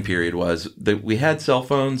time period was. We had cell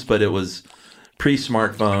phones, but it was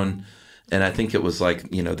pre-smartphone, and I think it was the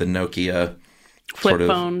Nokia Flip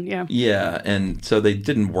phone, yeah. Yeah, and so they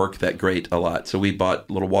didn't work that great a lot. So we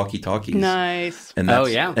bought little walkie-talkies. Nice. And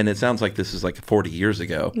yeah. And it sounds like this is 40 years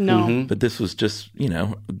ago. No. But this was just,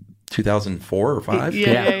 2004 or 5.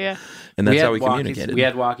 Yeah. And that's how we communicated. We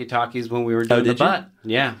had walkie-talkies when we were doing the butt.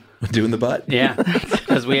 Yeah. Doing the butt? Yeah.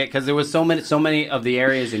 Because there was so many of the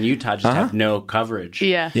areas in Utah just have no coverage.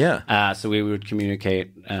 Yeah. Yeah. So we would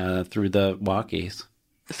communicate through the walkies.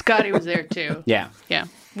 Scotty was there too. Yeah. Yeah.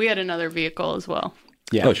 We had another vehicle as well.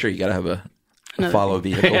 Yeah. Oh, sure. You got to have a follow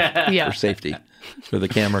vehicle for safety. For the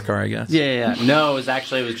camera car, I guess. Yeah. No, it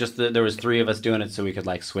was just there was 3 of us doing it so we could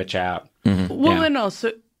switch out. Mm-hmm. Well, and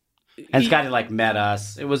also... And Scotty met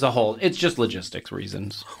us. It was it's just logistics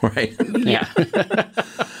reasons. Right. Yeah.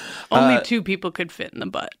 Only 2 people could fit in the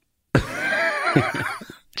butt.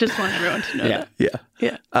 Just want everyone to know that. Yeah.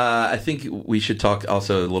 I think we should talk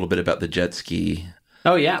also a little bit about the jet ski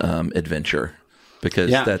adventure, because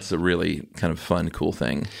that's a really kind of fun, cool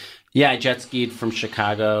thing. Yeah, I jet skied from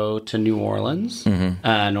Chicago to New Orleans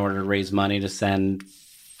in order to raise money to send...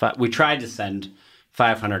 we tried to send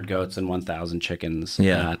 500 goats and 1,000 chickens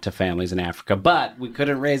to families in Africa, but we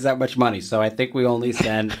couldn't raise that much money, so I think we only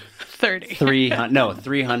sent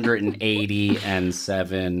 380 and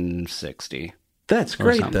 760. That's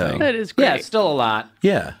great, though. That is great. Yeah, it's still a lot.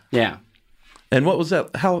 Yeah. Yeah. And what was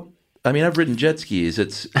that? How I mean, I've ridden jet skis.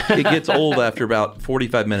 It gets old after about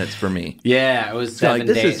 45 minutes for me. Yeah, it was 7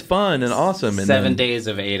 days. This is fun and awesome. And 7 days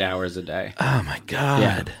of 8 hours a day. Oh my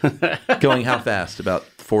God. Yeah. Going how fast? About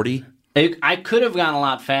 40? I could have gone a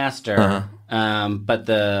lot faster, but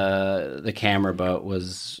the camera boat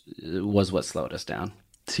was what slowed us down.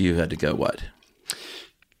 So you had to go what?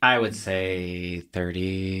 I would say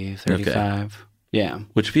 30, 35. Okay. Yeah.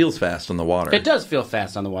 Which feels fast on the water. It does feel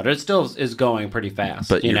fast on the water. It still is going pretty fast.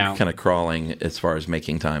 But you're kind of crawling as far as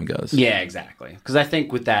making time goes. Yeah, exactly. Because I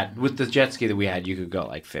think with the jet ski that we had, you could go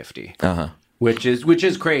like 50. Which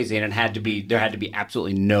is crazy, and there had to be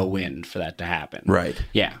absolutely no wind for that to happen. Right.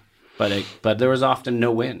 Yeah. But there was often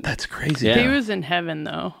no wind. That's crazy. Yeah. He was in heaven,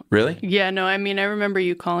 though. Really? Yeah, no, I mean, I remember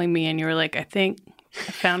you calling me, and you were like, I think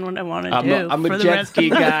I found what I want to do. I'm a jet ski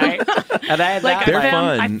guy. And I had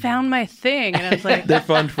fun. I found my thing, and I was like... They're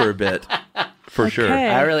fun for a bit. For sure.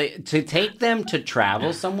 To take them to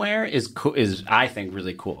travel somewhere is I think,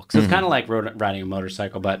 really cool. Because it's kind of like riding a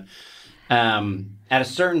motorcycle, but... at a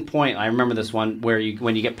certain point, I remember this one where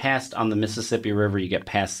when you get past on the Mississippi River, you get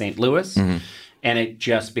past St. Louis, and it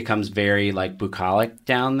just becomes very like bucolic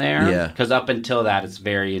down there. Yeah. Because up until that, it's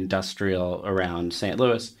very industrial around St.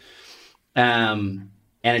 Louis. And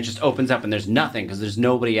it just opens up and there's nothing because there's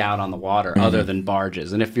nobody out on the water other than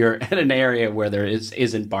barges. And if you're at an area where there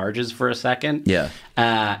isn't barges for a second,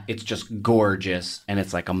 it's just gorgeous. And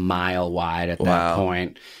it's like a mile wide at that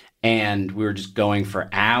point. And we were just going for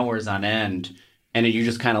hours on end. And you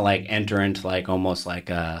just kind of like enter into like almost like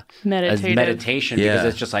a meditation because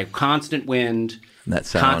it's just like constant wind, that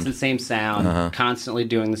sound. Constant same sound, constantly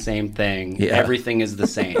doing the same thing. Yeah. Everything is the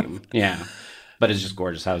same. Yeah. But it's just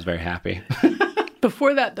gorgeous. I was very happy.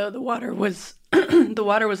 Before that, though, the water was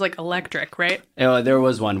like electric, right? Oh, there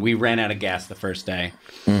was one. We ran out of gas the first day.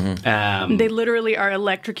 They literally are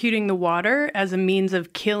electrocuting the water as a means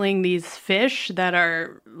of killing these fish that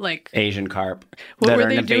are like Asian carp. What were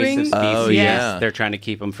they doing? Species. Oh, yeah. They're trying to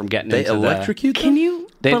keep them from getting into electrocute them? Can you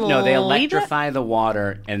They electrify the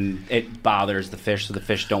water, and it bothers the fish, so the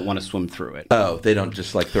fish don't want to swim through it. Oh, they don't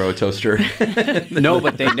just like throw a toaster? No,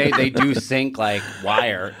 but they do sink like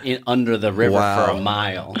wire under the river for a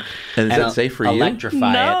mile. And is that safe for you?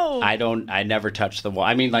 Electrify it. I never touched the water.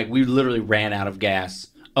 I mean, like we literally ran out of gas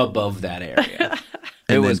above that area.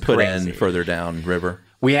 It was put in further down river.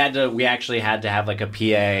 We actually had to have like a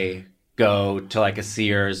PA go to like a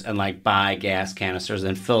Sears and like buy gas canisters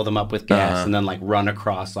and fill them up with gas and then like run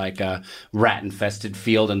across like a rat infested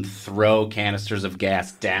field and throw canisters of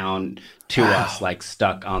gas down to us like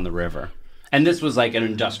stuck on the river. And this was like an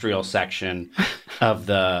industrial section of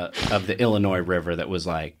the Illinois River that was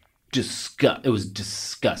like it was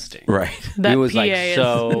disgusting. Right. That it was PA like is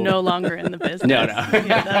no longer in the business. No.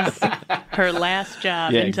 Yeah, that's her last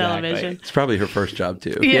job in television. It's probably her first job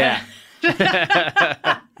too. Yeah.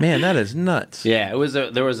 Man, that is nuts. Yeah,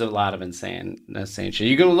 there was a lot of insane shit.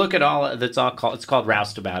 You can look at it's called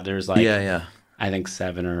Roustabout. There's like I think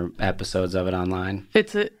 7 episodes of it online.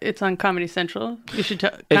 It's on Comedy Central. You should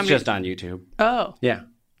It's just on YouTube. Oh. Yeah.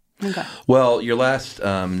 Okay. Well, your last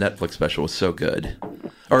Netflix special was so good.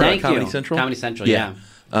 Or Thank Comedy you. Central? Comedy Central, yeah.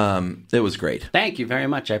 It was great. Thank you very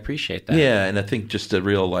much. I appreciate that. Yeah, and I think just a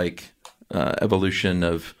real evolution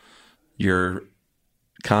of your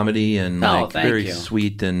comedy and very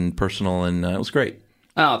sweet and personal, and it was great.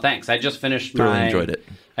 Oh, thanks. I just finished Thoroughly enjoyed it.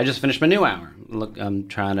 I just finished my new hour. Look, I'm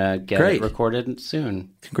trying to get it recorded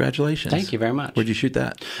soon. Congratulations. Thank you very much. Where'd you shoot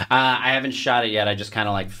that? I haven't shot it yet. I just kind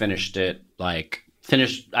of like finished it. I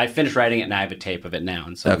finished writing it and I have a tape of it now,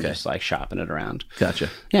 and so I'm just like shopping it around. Gotcha.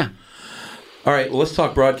 Yeah. All right, well, let's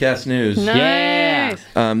talk broadcast news. Nice.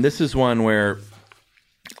 Yeah. This is one where,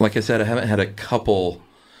 like I said, I haven't had a couple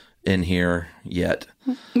in here yet.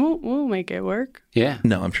 We'll make it work. Yeah.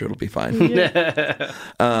 No, I'm sure it'll be fine. Yeah.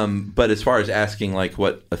 But as far as asking like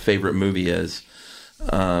what a favorite movie is,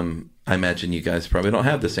 I imagine you guys probably don't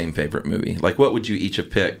have the same favorite movie. Like, what would you each have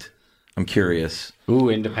picked? I'm curious. Ooh,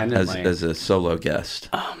 independently. As a solo guest.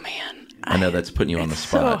 Oh, man. I know that's putting you on the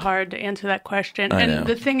spot. It's so hard to answer that question. And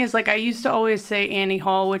the thing is, like, I used to always say Annie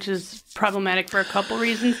Hall, which is problematic for a couple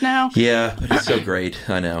reasons now. Yeah, but it's so great.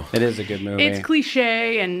 I know. It is a good movie. It's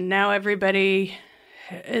cliche, and now everybody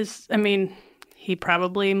is, I mean, he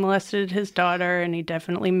probably molested his daughter, and he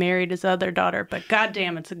definitely married his other daughter, but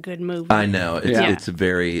goddamn, it's a good movie. I know. It's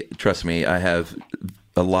very, trust me, I have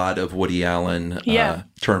a lot of Woody Allen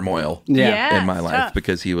turmoil in my life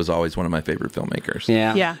because he was always one of my favorite filmmakers.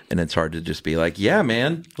 Yeah. And it's hard to just be like, yeah,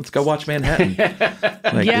 man, let's go watch Manhattan.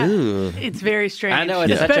 Ooh. It's very strange. I know,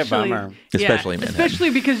 it's such a bummer. Especially Manhattan. Especially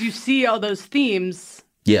because you see all those themes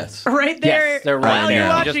Yes. right there. Yes, they're right while there. you're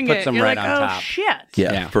He just watching puts it, them you're right like, on oh top. shit.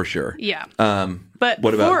 Yeah, for sure. Yeah. what But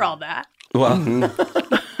about before all that, well,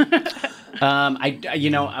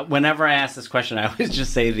 whenever I ask this question, I always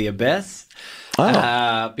just say The Abyss,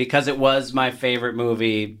 because it was my favorite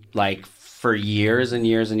movie, like for years and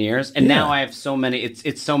years and years, and now I have so many.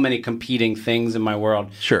 It's so many competing things in my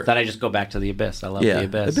world that I just go back to The Abyss. I love The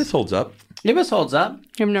Abyss. The Abyss holds up. The Abyss holds up.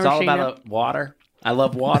 I've never it's all seen about water. I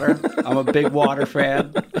love water. I'm a big water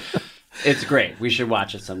fan. It's great. We should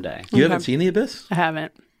watch it someday. You haven't seen The Abyss? I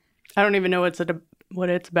haven't. I don't even know what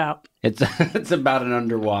it's about. It's about an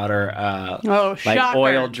underwater like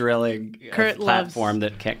oil drilling platform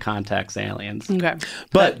that contacts aliens. Okay,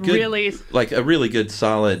 but good, really, like a really good,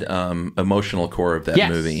 solid emotional core of that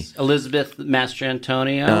movie. Elizabeth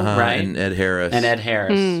Mastrantonio, right, and Ed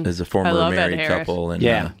Harris, is a former married couple, and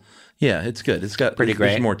it's good. It's got pretty great.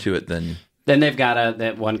 There's more to it than. Then they've got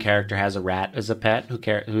that one character has a rat as a pet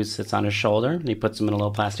who sits on his shoulder, and he puts him in a little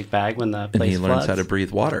plastic bag when the place and he learns floods. how to breathe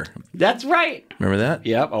water. That's right. Remember that?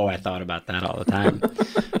 Yep. Oh, I thought about that all the time.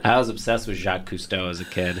 I was obsessed with Jacques Cousteau as a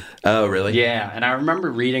kid. Oh, really? Yeah, and I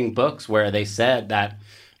remember reading books where they said that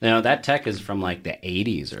that tech is from like the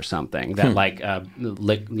 80s or something. That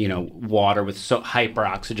water with so hyper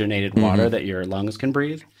oxygenated water that your lungs can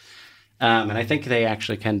breathe. And I think they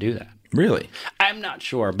actually can do that. Really? I'm not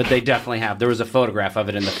sure, but they definitely have. There was a photograph of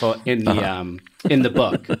it in the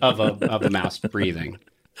book of a mouse breathing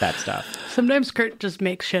that stuff. Sometimes Kurt just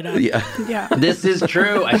makes shit up. Yeah. This is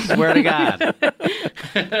true. I swear to God.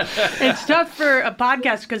 It's tough for a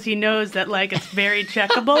podcast because he knows that it's very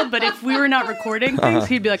checkable. But if we were not recording things,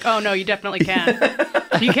 he'd be like, "Oh no, you definitely can.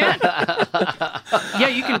 You can. Yeah,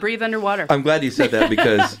 you can breathe underwater." I'm glad you said that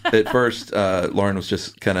because at first Lauren was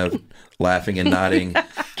just kind of laughing and nodding,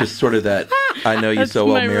 just sort of that "I know you That's so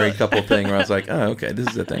well" my married couple thing. Where I was like, "Oh, okay, this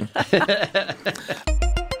is a thing."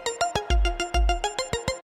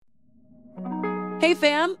 Hey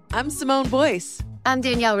fam, I'm Simone Boyce. I'm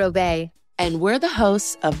Danielle Robay. And we're the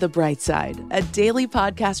hosts of The Bright Side, a daily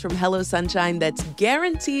podcast from Hello Sunshine that's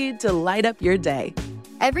guaranteed to light up your day.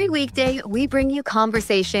 Every weekday, we bring you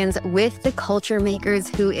conversations with the culture makers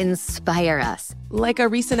who inspire us. Like our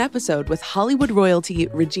recent episode with Hollywood royalty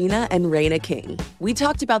Regina and Raina King. We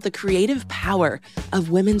talked about the creative power of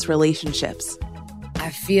women's relationships. I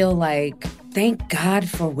feel like, thank God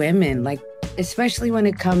for women, especially when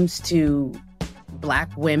it comes to Black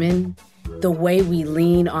women, the way we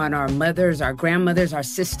lean on our mothers, our grandmothers, our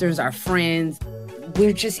sisters, our friends.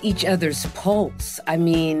 We're just each other's pulse. I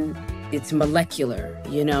mean, it's molecular,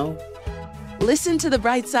 Listen to The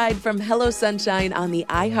Bright Side from Hello Sunshine on the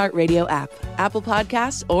iHeartRadio app, Apple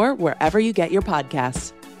Podcasts, or wherever you get your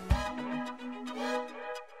podcasts.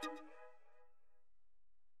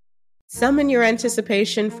 Summon your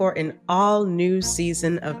anticipation for an all-new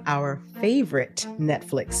season of our favorite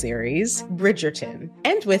Netflix series, Bridgerton.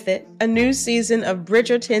 And with it, a new season of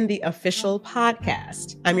Bridgerton, the official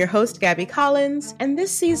podcast. I'm your host, Gabby Collins, and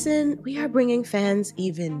this season, we are bringing fans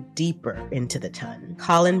even deeper into the ton.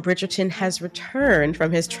 Colin Bridgerton has returned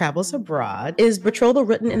from his travels abroad. Is betrothal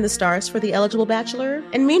written in the stars for the eligible bachelor?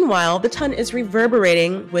 And meanwhile, the ton is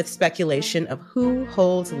reverberating with speculation of who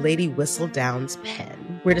holds Lady Whistledown's pen.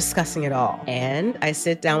 We're discussing it all. And I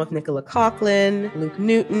sit down with Nicola Coughlan, Luke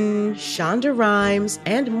Newton, Shonda Rhimes,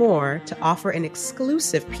 and more to offer an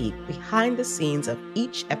exclusive peek behind the scenes of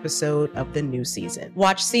each episode of the new season.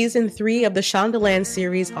 Watch season 3 of the Shondaland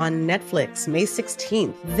series on Netflix May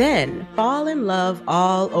 16th. Then fall in love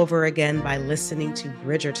all over again by listening to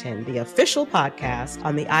Bridgerton, the official podcast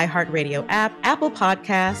on the iHeartRadio app, Apple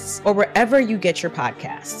Podcasts, or wherever you get your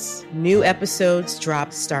podcasts. New episodes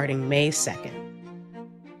drop starting May 2nd.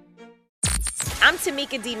 I'm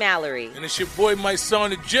Tamika D. Mallory. And it's your boy, my son,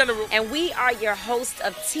 the General. And we are your hosts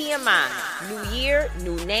of TMI. New year,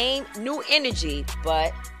 new name, new energy,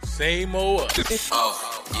 but same old us.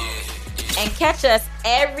 Oh, yeah. And catch us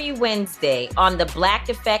every Wednesday on the Black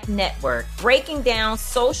Effect Network, breaking down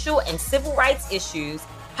social and civil rights issues,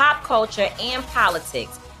 pop culture, and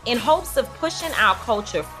politics in hopes of pushing our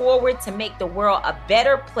culture forward to make the world a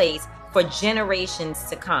better place for generations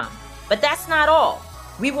to come. But that's not all.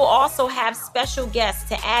 We will also have special guests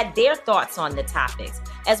to add their thoughts on the topics,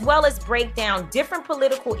 as well as break down different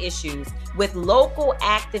political issues with local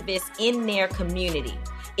activists in their community.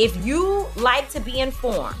 If you like to be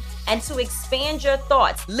informed and to expand your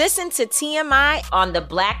thoughts, listen to TMI on the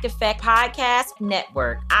Black Effect Podcast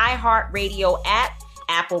Network, iHeartRadio app,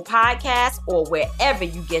 Apple Podcasts, or wherever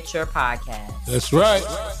you get your podcasts. That's right.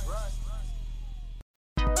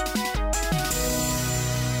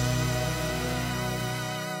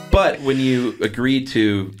 But when you agree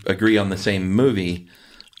on the same movie,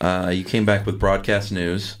 you came back with Broadcast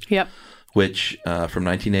News. Yep. Which, from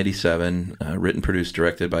 1987, written, produced,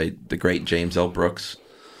 directed by the great James L. Brooks.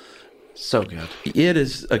 So good. It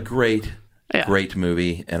is a great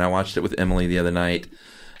movie, and I watched it with Emily the other night.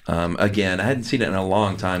 Again, I hadn't seen it in a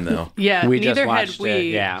long time, though. Yeah, we neither just watched had we.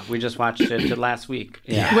 it. Yeah, we just watched it last week.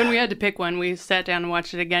 Yeah. When we had to pick one, we sat down and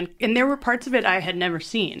watched it again, and there were parts of it I had never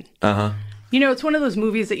seen. Uh-huh. You know, it's one of those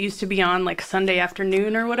movies that used to be on like Sunday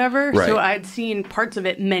afternoon or whatever, Right. so I'd seen parts of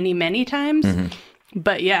it many, many times. Mm-hmm.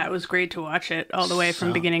 But yeah, it was great to watch it all the way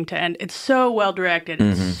from beginning to end. It's so well directed.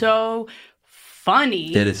 It's so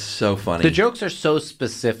funny. It is so funny. The jokes are so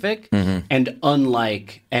specific and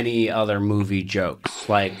unlike any other movie jokes.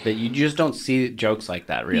 Like that, you just don't see jokes like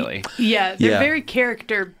that, really. Yeah, they're Yeah. very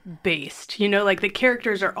character based. You know, like the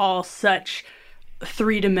characters are all such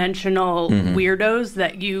three-dimensional weirdos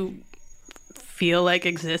that you feel like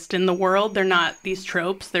exist in the world. They're not these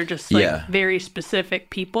tropes. They're just like very specific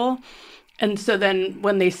people. And so then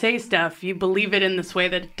when they say stuff, you believe it in this way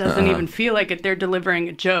that it doesn't even feel like it. They're delivering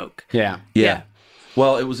a joke. Yeah.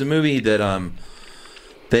 Well, it was a movie that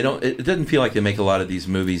it doesn't feel like they make a lot of these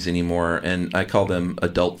movies anymore, and I call them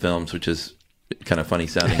adult films, which is kind of funny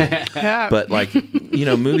sounding. But like, you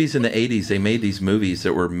know, movies in the 80s, they made these movies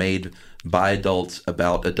that were made by adults,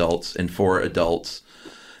 about adults, and for adults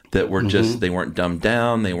that were just, they weren't dumbed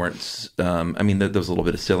down. They weren't, I mean, there was a little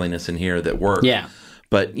bit of silliness in here that worked. Yeah.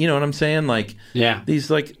 But you know what I'm saying? Like, these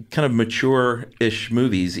like kind of mature-ish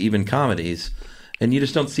movies, even comedies, and you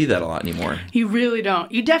just don't see that a lot anymore. You really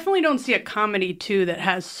don't. You definitely don't see a comedy, too, that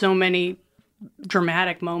has so many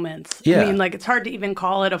dramatic moments. Yeah. I mean, like, it's hard to even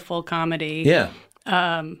call it a full comedy. Yeah.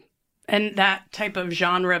 And that type of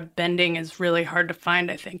genre bending is really hard to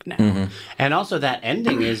find, I think, now. And also that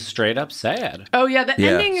ending is straight up sad. Oh, yeah, the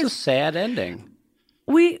ending It's a is... sad ending.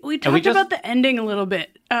 We talked about the ending a little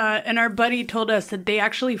bit, and our buddy told us that they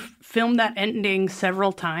actually filmed that ending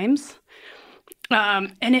several times,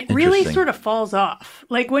 and it really sort of falls off.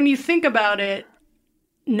 Like, when you think about it,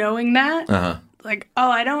 knowing that, like,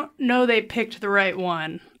 oh, I don't know they picked the right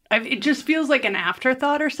one. It just feels like an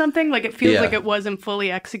afterthought or something. Like, it feels like it wasn't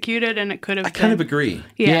fully executed, and it could have been. I kind of agree.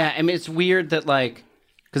 Yeah, I mean, it's weird that, like,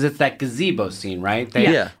 because it's that gazebo scene, right?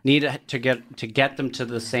 They need to get them to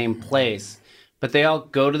the same place. But they all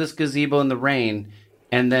go to this gazebo in the rain,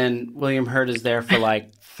 and then William Hurt is there for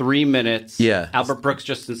like 3 minutes. Yeah. Albert Brooks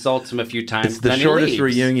just insults him a few times. It's the then shortest he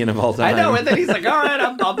leaves. reunion of all time. I know, and then he's like, all right,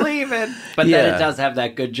 I'm leaving. But then it does have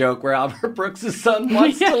that good joke where Albert Brooks' son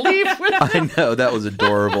wants to leave with him. I know, that was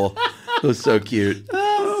adorable. It was so cute.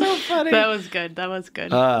 Oh, so funny. That was good.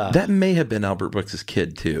 That may have been Albert Brooks'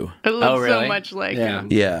 kid, too. It looked really? so much like him.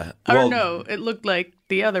 Yeah. Or no, it looked like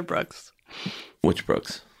the other Brooks. Which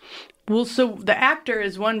Brooks? Well, so the actor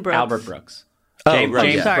is one Brooks. Albert Brooks. Oh, James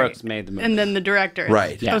right, yeah. Brooks made the movie. And then the director.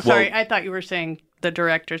 Right. Oh, sorry. I thought you were saying the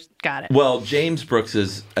directors. Got it. Well, James Brooks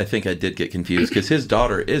is, I think I did get confused, because his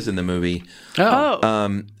daughter is in the movie.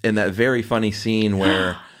 Oh. In that very funny scene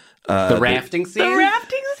where... the rafting scene? The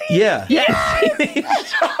rafting scene? Yeah.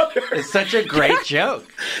 It's such a great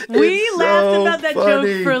joke. We It's laughed so about that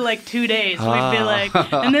funny. joke for like 2 days. We'd be like...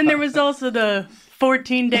 And then there was also the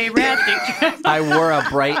 14-day rafting trip. I wore a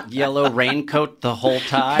bright yellow raincoat the whole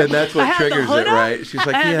time. And that's I what had the triggers hood it, up. right? She's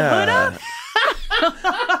like, I had the hood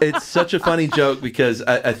yeah. It's such a funny joke because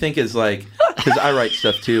I think it's like, because I write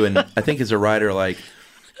stuff too, and I think as a writer, like,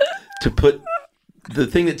 to put the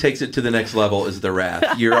thing that takes it to the next level is the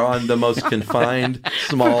raft. You're on the most confined,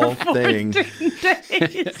 small thing.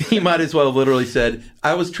 He might as well have literally said,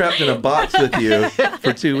 I was trapped in a box with you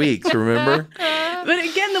for 2 weeks, remember? But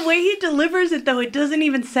again, the way he delivers it, though, it doesn't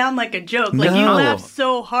even sound like a joke. Like, you No. laugh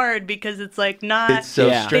so hard because it's like not... It's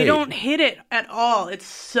so straight. They don't hit it at all. It's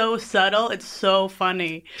so subtle. It's so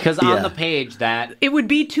funny. Because on the page, that... It would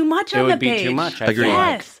be too much on the page. It would be too much, I Agreed. feel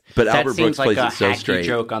like. Yes. But that Albert seems Brooks like plays a it so hacky straight.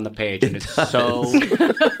 joke on the page, and it's so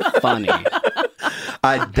funny.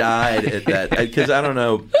 I died at that because I don't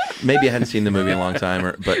know. Maybe I hadn't seen the movie in a long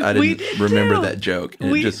time, but I didn't remember that joke,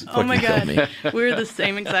 and it just fucking killed me. We're the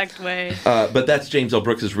same exact way. But that's James L.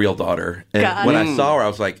 Brooks' real daughter, and when I saw her, I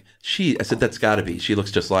was like, I said, that's got to be. She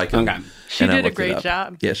looks just like him. Okay. She And I did a looked it great up.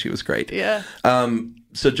 job. Yeah, she was great. Yeah.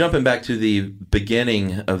 So jumping back to the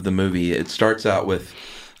beginning of the movie, it starts out with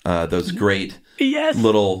those great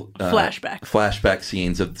little flashback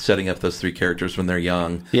scenes of setting up those three characters when they're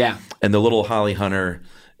young. Yeah. And the little Holly Hunter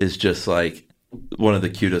is just like one of the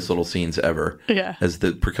cutest little scenes ever. Yeah. As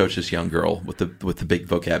the precocious young girl with the big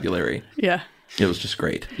vocabulary. Yeah. It was just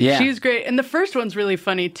great. Yeah. She's great. And the first one's really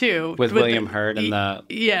funny, too. With William Hurt and the...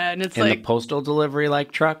 Yeah, and it's in like... the postal delivery,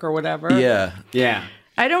 like, truck or whatever. Yeah. Yeah.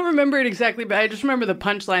 I don't remember it exactly, but I just remember the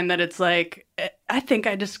punchline that it's like, I think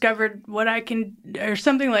I discovered what I can, or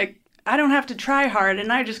something like, I don't have to try hard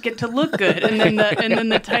and I just get to look good. And then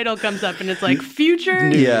the title comes up and it's like future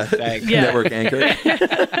network anchor.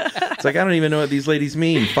 It's like, I don't even know what these ladies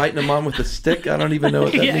mean. Fighting a mom with a stick, I don't even know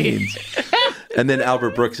what that means. And then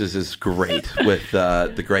Albert Brooks's is great with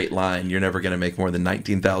the great line, "You're never going to make more than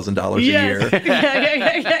 $19,000 a year."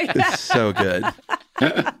 Yeah. It's so good.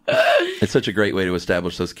 It's such a great way to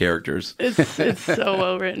establish those characters. It's so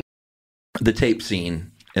well written. The tape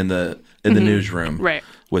scene in the newsroom, right,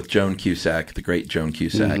 with Joan Cusack, the great Joan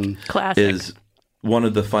Cusack, classic, is one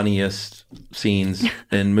of the funniest scenes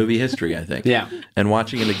in movie history, I think. Yeah. And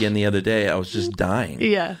watching it again the other day, I was just dying.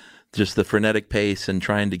 Yeah. Just the frenetic pace and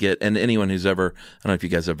trying to get, and anyone who's ever, I don't know if you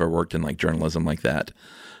guys ever worked in like journalism like that,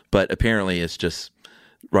 but apparently it's just,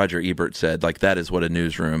 Roger Ebert said, like, that is what a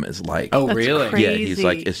newsroom is like. Oh, that's really? Crazy. Yeah, he's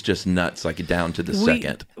like, it's just nuts, like down to the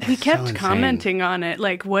second. We kept commenting on it,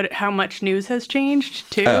 like how much news has changed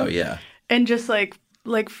too. Oh, yeah. And just like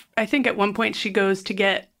I think at one point she goes to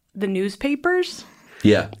get the newspapers.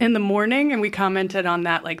 Yeah. In the morning, and we commented on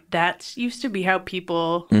that. Like, that used to be how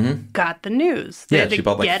people got the news. Yeah, she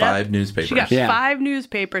bought like 5 newspapers. She got 5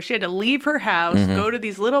 newspapers. She had to leave her house, go to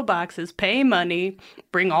these little boxes, pay money,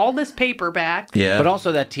 bring all this paper back. Yeah. But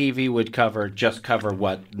also that TV would cover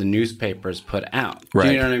what the newspapers put out. Right.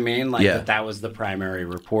 Do you know what I mean? Like Yeah. that was the primary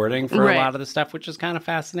reporting for a lot of the stuff, which is kind of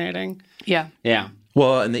fascinating. Yeah. Yeah.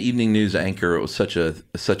 Well, in the evening news anchor, it was such a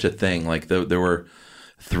thing. Like there were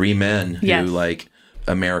 3 men who like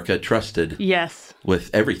America trusted. Yes. With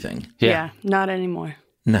everything. Yeah. Not anymore.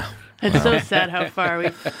 No. It's so sad how far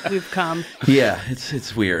we've come. Yeah,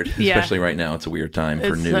 it's weird. Especially right now. It's a weird time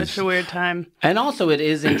for news. It's such a weird time. And also it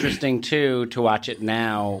is interesting too to watch it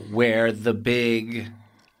now where the big,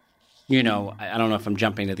 I don't know if I'm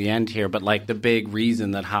jumping to the end here, but like the big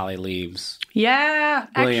reason that Holly leaves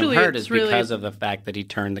William Hurt is really because of the fact that he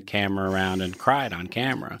turned the camera around and cried on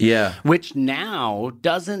camera. Yeah. Which now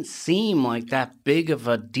doesn't seem like that big of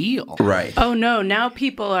a deal. Right. Oh, no. Now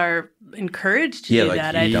people are encouraged to do like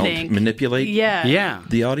that, you I don't think. manipulate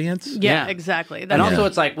the audience. Yeah, exactly. And also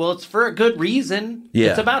it's like, well, it's for a good reason. Yeah.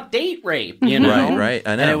 It's about date rape, you know? Right.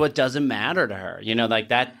 I know. And it doesn't matter to her. Like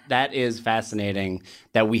that is fascinating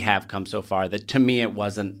that we have come so far that to me it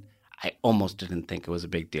wasn't, I almost didn't think it was a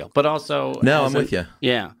big deal. But also... No, I'm with you.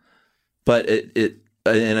 Yeah. But it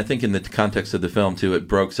and I think in the context of the film, too, it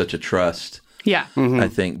broke such a trust. Yeah. I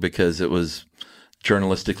think because it was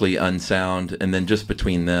journalistically unsound. And then just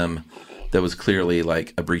between them, there was clearly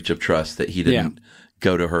like a breach of trust that he didn't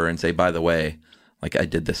go to her and say, by the way, like I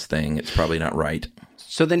did this thing. It's probably not right.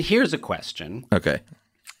 So then here's a question. Okay.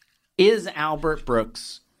 Is Albert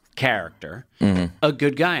Brooks' character a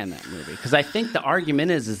good guy in that movie? Because I think the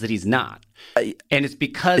argument is that he's not. And it's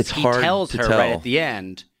because he tells her right at the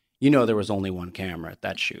end, there was only one camera at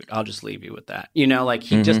that shoot. I'll just leave you with that. Like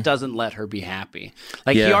he just doesn't let her be happy.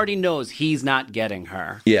 Like he already knows he's not getting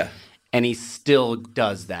her. Yeah. And he still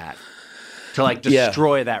does that to like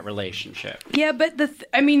destroy that relationship. Yeah, but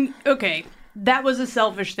okay, that was a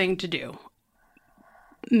selfish thing to do.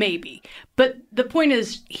 Maybe. But the point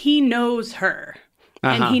is he knows her.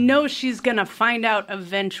 And he knows she's going to find out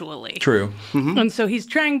eventually. True. And so he's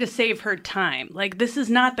trying to save her time. Like, this is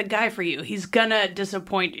not the guy for you. He's going to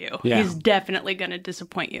disappoint you. Yeah. He's definitely going to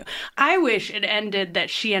disappoint you. I wish it ended that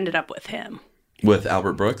she ended up with him. With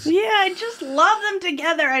Albert Brooks? Yeah, I just love them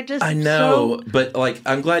together. I know, but like,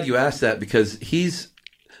 I'm glad you asked that because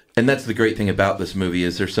and that's the great thing about this movie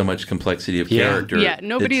is there's so much complexity of character. Yeah,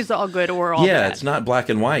 nobody's all good or all bad. It's not black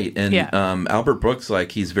and white. And Albert Brooks,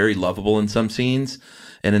 like, he's very lovable in some scenes.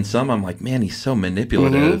 And in some, I'm like, man, he's so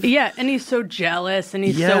manipulative. Yeah, and he's so jealous, and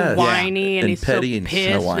he's so whiny, and he's petty, so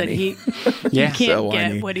pissed that he can't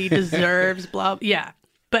get what he deserves, blah. Yeah,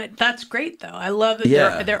 but that's great, though. I love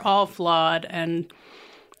that they're all flawed, and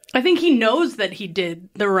I think he knows that he did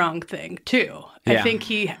the wrong thing, too. I think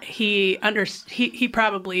he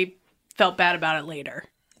probably felt bad about it later.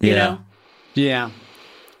 You know? Yeah.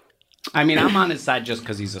 I mean, I'm on his side just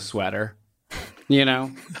because he's a sweater.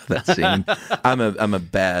 That scene. I'm a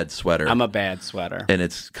bad sweater. I'm a bad sweater, and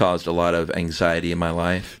it's caused a lot of anxiety in my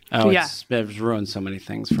life. Oh, it's ruined so many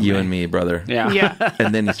things for you and me, brother. Yeah.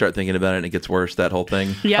 And then you start thinking about it, and it gets worse. That whole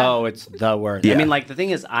thing. Yeah. Oh, it's the worst. Yeah. I mean, like the thing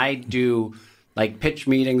is, I do like pitch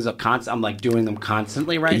meetings. I'm like doing them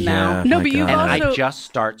constantly right now. No, but you also I just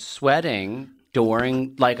start sweating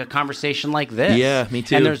during like a conversation like this. Yeah, me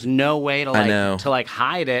too. And there's no way to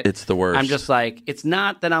hide it. It's the worst. I'm just like, it's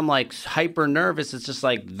not that I'm like hyper nervous. It's just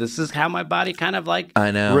like, this is how my body kind of like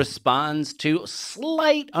responds to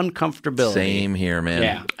slight uncomfortability. Same here, man.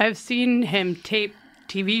 Yeah. I've seen him tape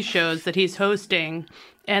TV shows that he's hosting,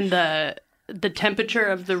 and the temperature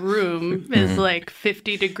of the room is like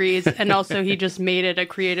 50 degrees, and also he just made it a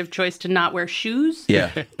creative choice to not wear shoes.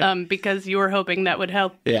 Yeah. Because you were hoping that would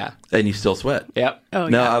help. Yeah. And you still sweat. Yep. Oh,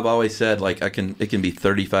 No, yeah. I've always said like it can be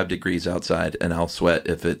 35 degrees outside and I'll sweat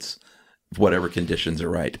if it's whatever conditions are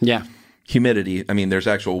right. Yeah. Humidity, I mean, there's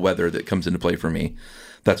actual weather that comes into play for me.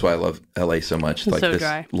 That's why I love LA so much. It's Like so this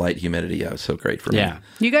dry. light humidity, it's so great for me. Yeah.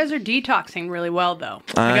 You guys are detoxing really well, though.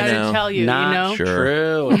 I gotta know. tell you, Not you know? Sure.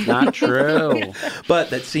 true. It's not true.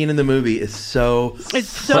 But that scene in the movie is so It's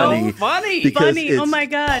so funny. because Funny. it's Oh my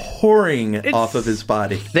God. pouring off of his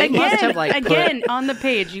body. They must have like Again, on the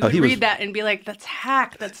page, you Oh, would he was- read that and be like, that's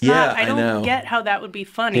hack. That's Yeah, not. I I don't know. get how that would be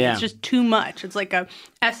funny. Yeah. It's just too much. It's like a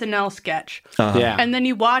SNL sketch. Yeah. And then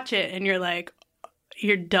you watch it and you're like,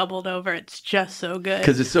 you're doubled over. It's just so good.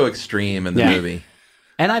 Because it's so extreme in the Yeah. movie.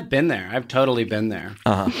 And I've been there. I've totally been there.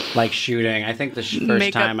 Like shooting. I think the first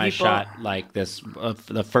Makeup time I people. shot like this,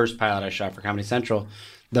 the first pilot I shot for Comedy Central,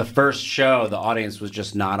 the first show, the audience was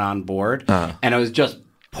just not on board. And it was just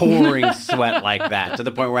pouring sweat like that to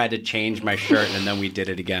the point where I had to change my shirt. And then we did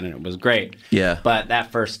it again and it was great. Yeah. But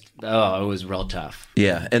that first, it was real tough.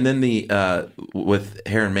 Yeah. And then the with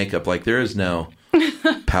hair and makeup, like there is no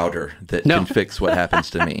powder that can fix what happens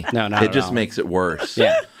to me. No, not it at just all. makes it worse.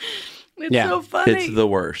 Yeah. It's Yeah. so funny. It's the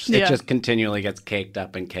worst. It just continually gets caked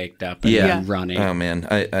up and Yeah. running. Oh man,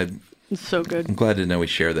 I'm It's so good. glad to know we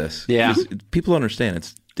share this. Yeah. 'Cause people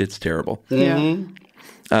understand it's terrible. Yeah.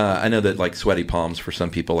 I know that like sweaty palms for some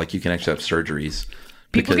people, like you can actually have surgeries.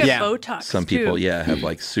 People because get Botox. some too. people, have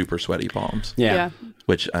like super sweaty palms. Yeah.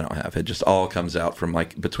 Which I don't have. It just all comes out from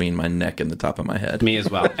like between my neck and the top of my head. Me as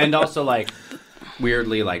well. And also like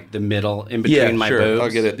weirdly like the middle in between my sure. boobs. I'll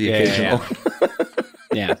get it the occasional.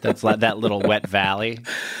 Yeah, that's like that little wet valley.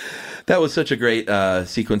 That was such a great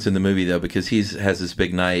sequence in the movie, though, because has this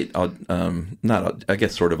big night, I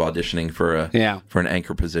guess, sort of auditioning for an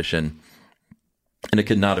anchor position, and it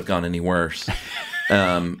could not have gone any worse.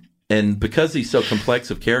 And because he's so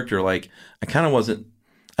complex of character, like I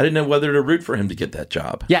didn't know whether to root for him to get that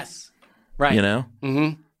job. Yes, right. You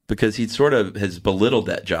know, because he sort of has belittled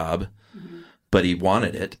that job, but he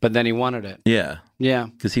wanted it. But then he wanted it. Yeah, Yeah.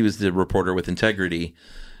 because he was the reporter with integrity.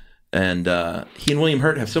 And he and William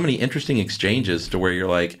Hurt have so many interesting exchanges to where you're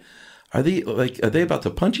like, are they about to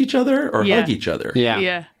punch each other or hug each other?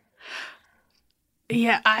 Yeah.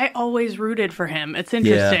 Yeah, I always rooted for him. It's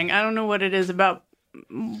interesting. I don't know what it is about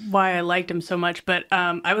why I liked him so much, but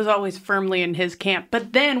I was always firmly in his camp.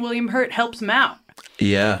 But then William Hurt helps him out.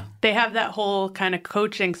 Yeah. They have that whole kind of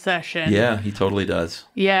coaching session. Yeah, he totally does.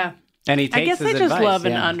 Yeah. And he takes I guess his I just advice, love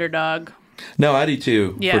an yeah. underdog. No, I do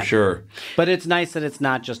too, Yeah. for sure. But it's nice that it's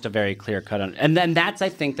not just a very clear cut on. And then that's, I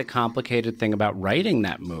think, the complicated thing about writing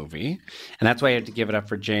that movie. And that's why I have to give it up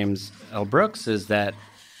for James L. Brooks is that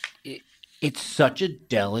it's such a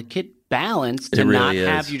delicate balance to It really not is.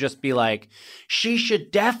 have you just be like, she should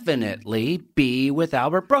definitely be with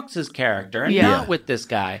Albert Brooks's character and not with this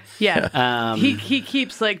guy. Yeah. He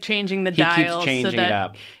keeps like changing the He keeps dials. changing so that, it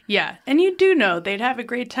up. Yeah. And you do know they'd have a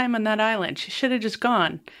great time on that island. She should have just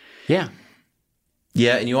gone. Yeah.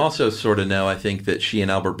 Yeah, and you also sort of know, I think, that she and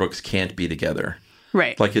Albert Brooks can't be together.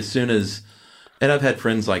 Right. Like as soon as, and I've had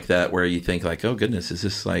friends like that where you think like, oh goodness, is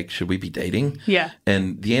this like, should we be dating? Yeah.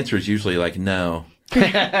 And the answer is usually like, no.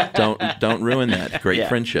 don't ruin that great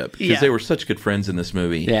friendship because they were such good friends in this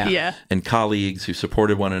movie. Yeah. And colleagues who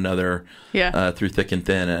supported one another through thick and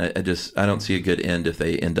thin. I don't see a good end if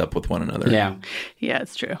they end up with one another. Yeah. Yeah,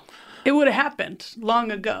 it's true. It would have happened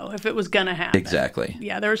long ago if it was going to happen. Exactly.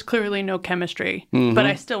 Yeah, there was clearly no chemistry, Mm-hmm. but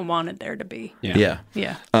I still wanted there to be. Yeah.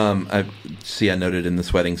 Yeah. I noted in the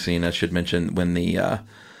sweating scene, I should mention when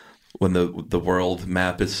the world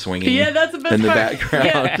map is swinging Yeah, that's the best in the part. background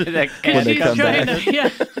Yeah. when they She's come trying back.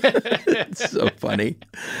 It's so funny.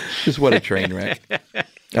 Just what a train wreck.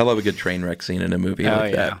 I love a good train wreck scene in a movie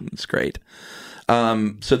like that. It's great.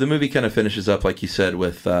 So the movie kind of finishes up, like you said,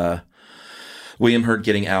 with William Hurt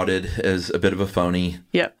getting outed as a bit of a phony.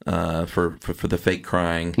 Yep. For the fake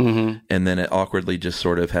crying. Mm-hmm. And then it awkwardly just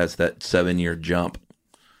sort of has that 7-year jump.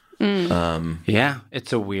 Yeah,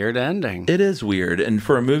 it's a weird ending. It is weird. And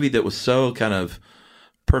for a movie that was so kind of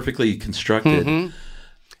perfectly constructed,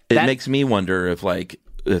 it makes me wonder if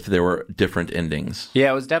there were different endings.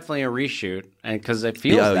 Yeah, it was definitely a reshoot, and because it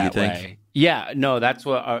feels you that think? way. Yeah, no, that's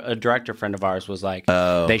what a director friend of ours was like.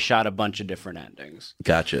 Oh. They shot a bunch of different endings.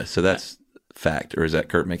 Gotcha. So that's fact, or is that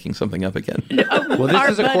Kurt making something up again? Well,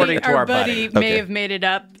 this is according to our buddy. May have made it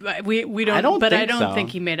up. We don't. I don't think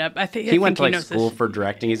he made up. I think he went to knows school this. for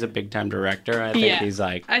directing. He's a big time director. I think he's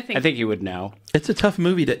like. I think he would know. It's a tough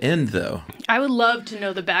movie to end, though. I would love to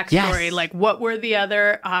know the backstory. Yes. Like, what were the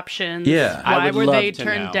other options? Yeah. Why I would were love they to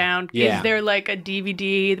turned know. down? Yeah. Is there like a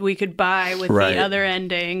DVD we could buy with Right. the other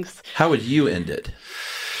endings? How would you end it?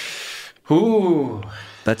 Ooh.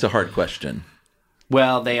 That's a hard question.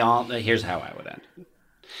 Well, here's how I would end it.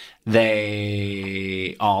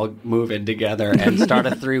 They all move in together and start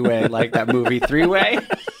a three-way, like that movie Three-Way.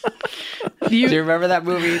 Do you remember that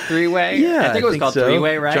movie Three-Way? Yeah, I think it was called so.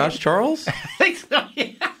 Three-Way, right? Josh Charles? I think so,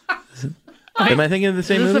 yeah. Am I thinking of the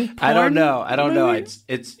same movie? I don't know.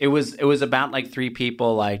 It was about like three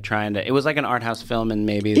people like trying to. It was like an art house film in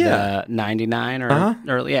maybe the 99 or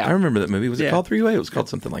early. Yeah, I remember that movie. Was it called Three-Way? It was called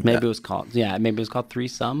something like that. Maybe it was called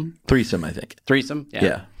Threesome. Threesome, I think. Threesome.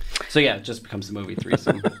 Yeah. So yeah, it just becomes the movie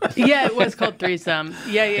Threesome. Yeah, it was called Threesome.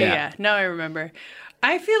 Yeah. Now I remember.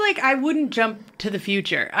 I feel like I wouldn't jump to the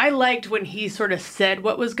future. I liked when he sort of said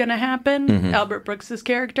what was going to happen, Albert Brooks's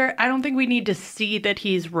character. I don't think we need to see that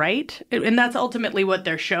he's right. And that's ultimately what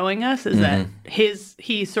they're showing us, is that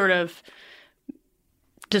he sort of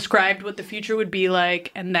described what the future would be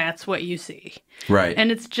like, and that's what you see. Right.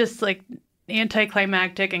 And it's just like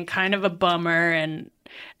anticlimactic and kind of a bummer. And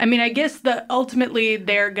I mean, I guess ultimately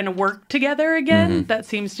they're going to work together again. That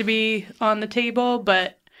seems to be on the table,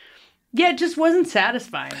 but yeah, it just wasn't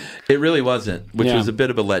satisfying. It really wasn't, which was a bit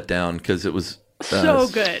of a letdown because it was so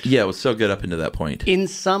good. Yeah, it was so good up into that point. In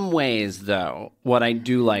some ways, though, what I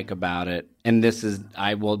do like about it, and this is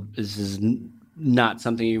not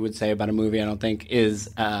something you would say about a movie, I don't think, is,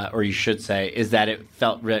 or you should say, is that it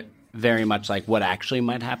felt very much like what actually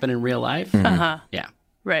might happen in real life. Yeah.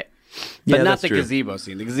 Right. But Yeah, not that's the true. gazebo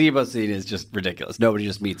scene. The gazebo scene is just ridiculous. Nobody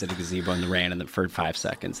just meets at a gazebo in the rain for 5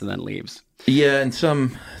 seconds and then leaves. Yeah, and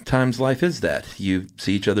sometimes life is that. You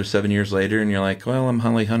see each other 7 years later, and you're like, well, I'm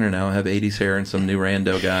Holly Hunter now. I have 80s hair and some new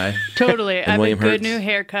rando guy. Totally. I have William a good Hurt's new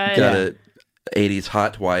haircut. Got a 80s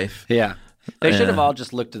hot wife. Yeah. They should have all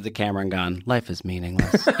just looked at the camera and gone, life is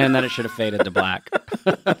meaningless. And then it should have faded to black.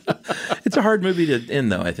 It's a hard movie to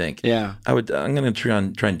end, though, I think. Yeah. I'm going to try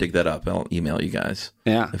and dig that up. I'll email you guys.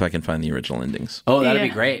 Yeah. If I can find the original endings. Oh, that'd be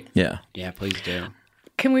great. Yeah. Yeah, please do.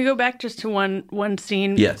 Can we go back just to one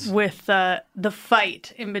scene? Yes. With the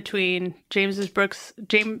fight in between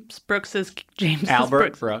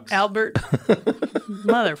Albert Brooks. Albert.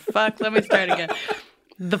 Motherfuck. Let me start again.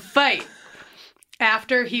 The fight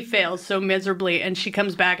after he fails so miserably, and she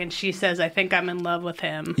comes back and she says, "I think I'm in love with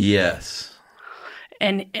him." Yes.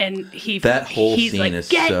 And that whole he's scene like, is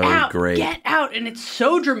get so out, great. Get out, and it's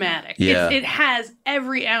so dramatic. Yeah. It has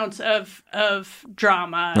every ounce of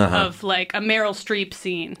drama of like a Meryl Streep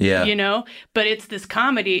scene. Yeah. You know, but it's this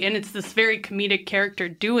comedy, and it's this very comedic character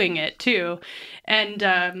doing it too, and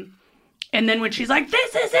then when she's like,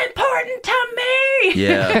 "This is important to me,"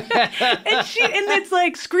 Yeah. and it's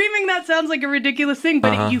like screaming. That sounds like a ridiculous thing,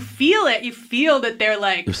 but you feel it. You feel that they're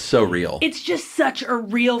like, It was so real. it's just such a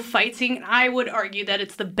real fight scene. I would argue that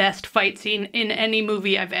it's the best fight scene in any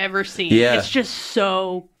movie I've ever seen. Yeah. It's just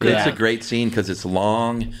so good. It's a great scene because it's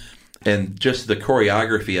long, and just the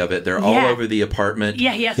choreography of it. They're all Yeah. over the apartment.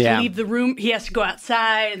 Yeah, he has to leave the room. He has to go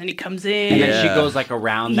outside, and then he comes in. And then she goes like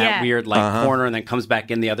around that Yeah. weird like corner and then comes back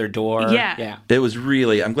in the other door. Yeah. Yeah. It was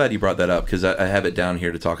really, I'm glad you brought that up because I have it down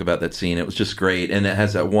here to talk about that scene. It was just great. And it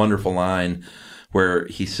has that wonderful line where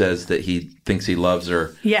he says that he thinks he loves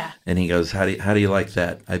her. Yeah. And he goes, how do you like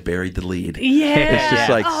that? I buried the lead. Yeah. It's just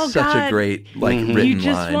like Oh, such God. a great written You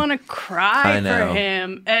just line. want to cry I for know.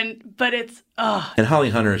 him. But it's, And Holly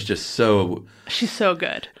Hunter is just so, she's so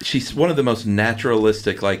good. she's one of the most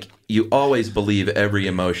naturalistic, like you always believe every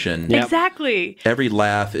emotion. Exactly. Every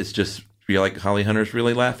laugh is just, you're like, Holly Hunter's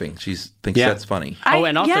really laughing. She thinks that's funny.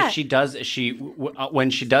 And also when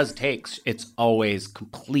she does takes, it's always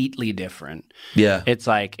completely different. Yeah. It's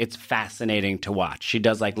like, it's fascinating to watch. She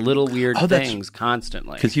does like little weird things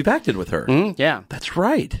constantly. Because you've acted with her. Yeah. That's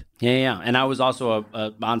right. Yeah. And I was also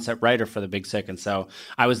a on-set writer for The Big Sick, and so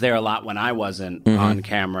I was there a lot when I wasn't on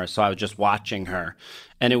camera, so I was just watching her,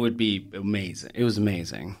 and it would be amazing. It was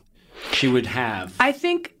amazing. She would have. I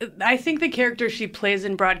think the character she plays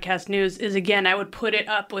in Broadcast News is, again, I would put it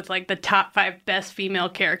up with like the top 5 best female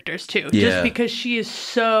characters too. Yeah. Just because she is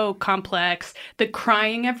so complex. The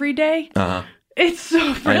crying every day. It's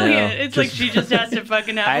so brilliant. It's like she just has to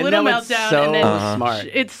fucking have a little meltdown, so and then smart.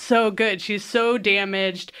 it's so good. She's so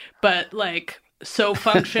damaged, but like so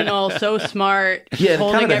functional, so smart, Yeah, and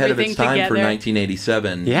holding kind of ahead of everything its time together. for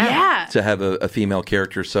 1987. Yeah. To have a female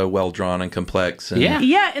character so well drawn and complex. And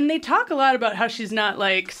Yeah, and they talk a lot about how she's not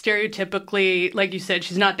like stereotypically, like you said,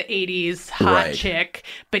 she's not the 80s hot Right. chick,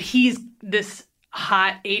 but he's this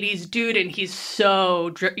hot 80s dude and he's so,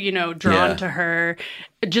 drawn to her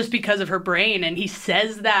just because of her brain. And he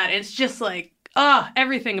says that. It's just like,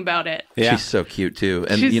 everything about it. Yeah. She's so cute too.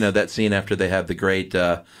 And She's- that scene after they have the great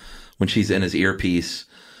when she's in his earpiece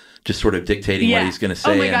just sort of dictating what he's going to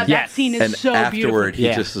say. Oh my God, that scene is and so afterward,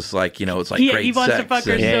 beautiful. he just is like, it's like Yeah, great he wants sex. to fuck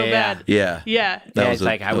her and- so bad. Yeah. Yeah. That was it's a-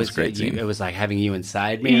 like that was a great scene. It was like having you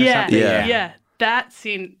inside me or Yeah, something. yeah. That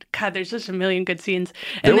scene, God, there's just a million good scenes.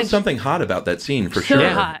 There And was something hot about that scene for So sure.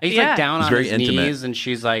 hot. He's Yeah. like down It's on very his intimate. knees and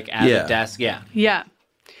she's like at Yeah. the desk. Yeah. Yeah.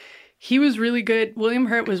 He was really good. William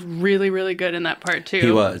Hurt was really, really good in that part too. He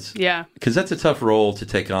was. Yeah. Because that's a tough role to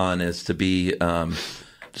take on, is to be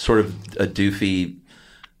sort of a doofy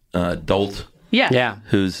dolt. Yeah.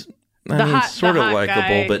 Who's The hot- sort the of hot likable,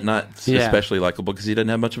 guy. but not Yeah. especially likable because he doesn't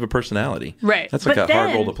have much of a personality. Right. That's like But a hard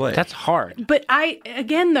then- role to play. That's hard. But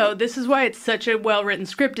again though, this is why it's such a well-written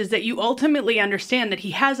script, is that you ultimately understand that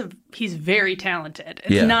he's very talented.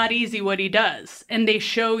 It's Yeah. not easy what he does. And they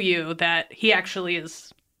show you that he actually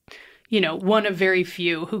is, one of very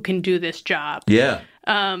few who can do this job. Yeah.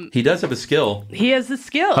 He does have a skill. He has the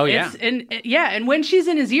skill. Oh, yeah. And when she's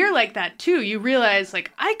in his ear like that too, you realize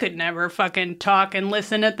like I could never fucking talk and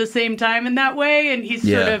listen at the same time in that way. And he's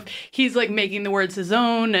he's like making the words his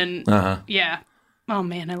own and yeah. Oh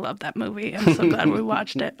man, I love that movie. I'm so glad we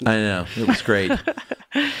watched it. I know. It was great.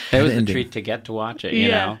 It was a treat to get to watch it, you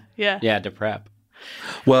know? Yeah. Yeah, to prep.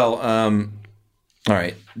 Well, all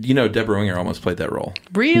right. Deborah Winger almost played that role.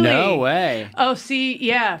 Really? No way. Oh, see,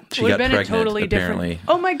 yeah. She Would have got been a pregnant, totally apparently. different.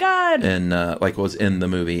 Oh my God. And was in the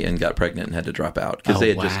movie and got pregnant and had to drop out because they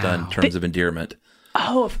had just done Terms of Endearment.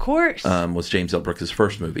 Oh, of course. Was James L. Brooks'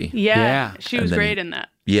 first movie. Yeah. She And was then great in that.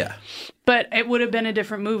 Yeah. But it would have been a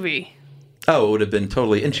different movie. Oh, it would have been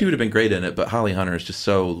totally, and she would have been great in it. But Holly Hunter is just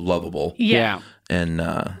so lovable. Yeah. And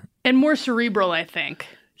more cerebral, I think.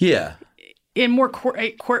 yeah, And more,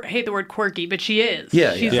 hate the word quirky, but she is.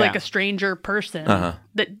 Yeah, She's yeah. like a stranger person.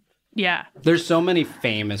 That, yeah. There's so many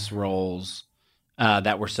famous roles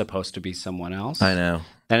that were supposed to be someone else. I know.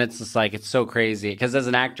 And it's just like, it's so crazy. Because as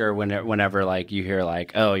an actor, whenever like you hear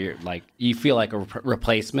like, oh, you're like, you feel like a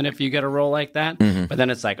replacement if you get a role like that. Mm-hmm. But then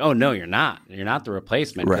it's like, oh, no, you're not. You're not the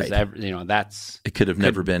replacement. Right. That's. It could have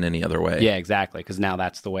never been any other way. Yeah, exactly. Because now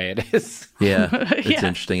that's the way it is. Yeah. It's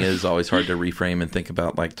interesting. It is always hard to reframe and think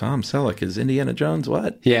about like Tom Selleck is Indiana Jones.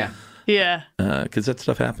 What? Yeah. Yeah. Because that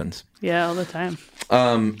stuff happens. Yeah, all the time.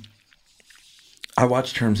 I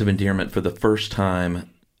watched Terms of Endearment for the first time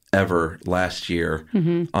ever last year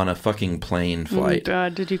on a fucking plane flight. Oh,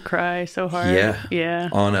 God, did you cry so hard? Yeah. Yeah.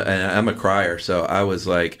 And I'm a crier, so I was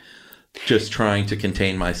like just trying to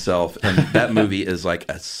contain myself. And that movie is like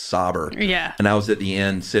a sobber. Yeah. And I was at the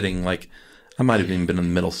end sitting like, I might have even been in the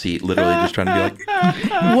middle seat, literally just trying to be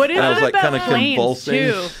like, What is I was it like about kind of planes, convulsing.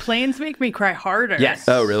 too? Planes make me cry harder. Yes.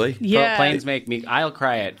 Oh, really? Yeah. Planes make me. I'll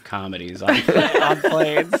cry at comedies on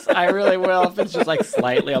planes. I really will. If it's just like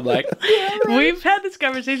slightly, I'm like, We've had this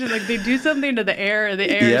conversation. Like they do something to the air, or the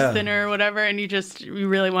air Yeah. is thinner, or whatever, and you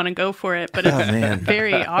really want to go for it, but it's man.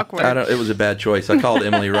 very awkward. It was a bad choice. I called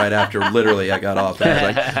Emily right after. Literally, I got off. I was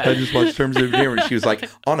like, I just watched Terms of Endearment. She was like,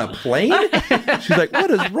 on a plane? She's like,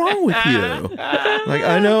 what is wrong with you? Like,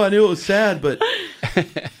 I knew it was sad, but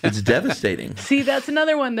it's devastating. See, that's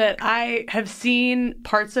another one that I have seen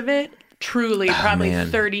parts of it. Truly, probably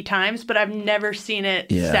man. 30 times, but I've never seen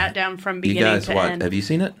it Yeah. sat down from You beginning guys to watch? end. Have you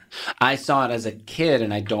seen it? I saw it as a kid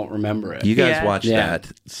and I don't remember it. You guys Yeah. watch Yeah.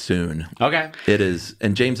 that soon. Okay. It is,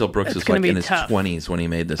 and James L. Brooks It's is gonna like be in his tough. 20s when he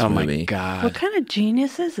made this Oh movie. my god. What kind of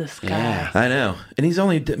genius is this guy? Yeah. I know, and he's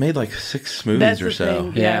only made like 6 movies That's or the so.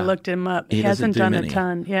 thing. Yeah, I Yeah. looked him up. He He doesn't hasn't do done many. a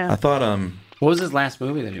ton. Yeah. I thought What was his last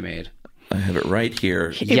movie that he made? I have it right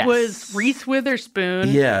here. It Yes. was Reese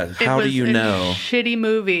Witherspoon. Yeah, It How Do was You a Know? Shitty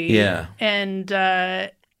movie. Yeah. And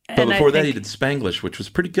But before that, he did Spanglish, which was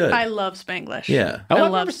pretty good. I love Spanglish. Yeah. Oh, I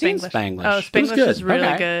I've love never seen Spanglish. Spanglish. Oh, It was Spanglish good. is really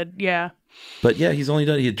Okay. good. Yeah. But yeah, he's only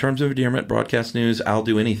done. He had Terms of Endearment, Broadcast News, I'll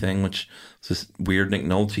Do Anything, which is this weird Nick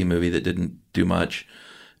Nolte movie that didn't do much,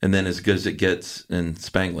 and then As Good as It Gets and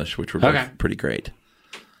Spanglish, which were both Okay. pretty great.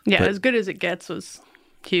 Yeah, But- As Good as It Gets was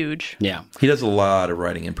huge. Yeah. He does a lot of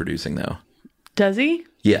writing and producing, though. Does he?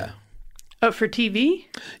 Yeah, Oh, for TV?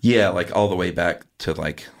 yeah, like all the way back to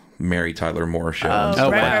like Mary Tyler Moore Show and Oh,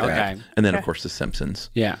 stuff right, like right, that. okay. And then of Okay. course The Simpsons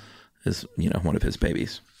Yeah. is one of his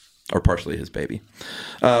babies, or partially his baby.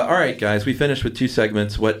 All right, guys, we finished with 2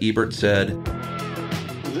 segments. What Ebert said.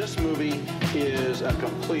 This movie is was a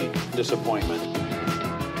complete disappointment.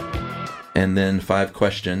 And then 5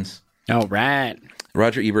 questions. All right.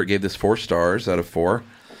 Roger Ebert gave this 4 stars out of 4.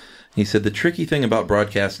 He said, the tricky thing about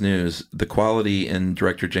broadcast news, the quality in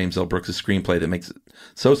director James L. Brooks' screenplay that makes it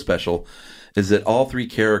so special, is that all 3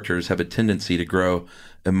 characters have a tendency to grow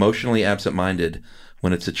emotionally absent-minded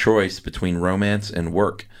when it's a choice between romance and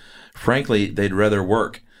work. Frankly, they'd rather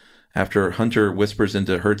work. After Hunter whispers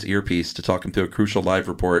into Hurt's earpiece to talk him through a crucial live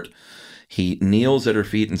report, he kneels at her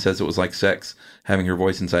feet and says it was like sex, having her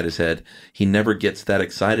voice inside his head. He never gets that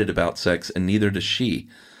excited about sex, and neither does she.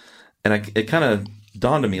 And it kind of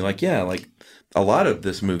dawned on me, like, yeah, like a lot of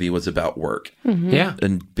this movie was about work. Mm-hmm. Yeah.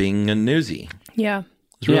 And being a newsie. Yeah.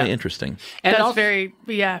 It's really interesting. And that's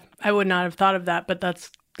I would not have thought of that, but that's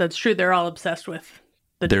true. They're all obsessed with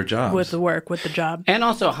their jobs. With the work, with the job. And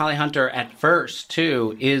also Holly Hunter at first,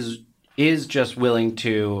 too, is just willing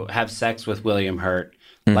to have sex with William Hurt,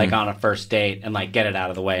 like on a first date, and like get it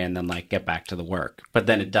out of the way and then like get back to the work. But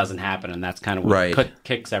then it doesn't happen, and that's kind of what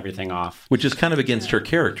kicks everything off. Which is kind of against her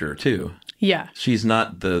character, too. Yeah. She's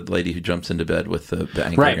not the lady who jumps into bed with the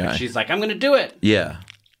angry right, guy. But she's like, I'm going to do it. Yeah.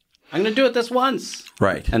 I'm going to do it this once.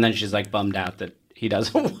 Right. And then she's like bummed out that he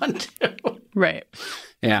doesn't want to. Right.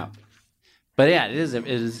 Yeah. But yeah,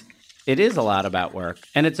 it is a lot about work.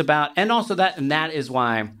 And it's about, and also that is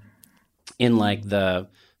why in like the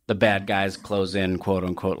bad guys close in, quote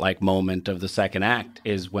unquote, like moment of the second act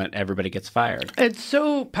is when everybody gets fired. It's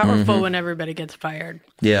so powerful when everybody gets fired.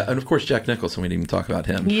 Yeah, and of course Jack Nicholson, we didn't even talk about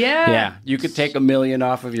him. Yeah. Yeah, you could take $1 million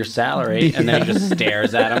off of your salary and then he just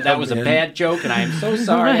stares at him. That was a bad joke and I am so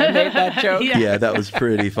sorry I made that joke. Yeah, that was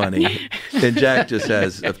pretty funny. And Jack just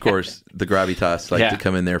has, of course, the gravitas to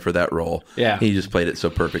come in there for that role. Yeah. He just played it so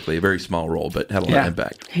perfectly. A very small role, but had a lot of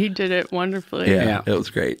impact. He did it wonderfully. Yeah, it was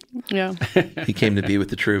great. Yeah. He came to be with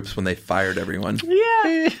the troops when they fired everyone.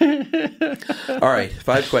 Yeah. All right,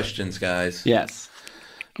 5 questions, guys. Yes.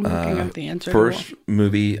 I'm looking up the answer. First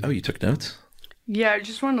movie. Oh, you took notes? Yeah, I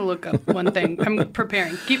just want to look up one thing. I'm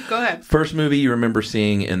preparing. Go ahead. First movie you remember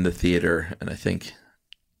seeing in the theater, and I think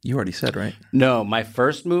you already said, right? No, my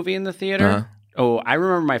first movie in the theater? Uh-huh. Oh, I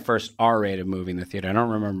remember my first R-rated movie in the theater. I don't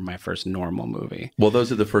remember my first normal movie. Well,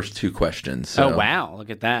 those are the first 2 questions. So. Oh, wow. Look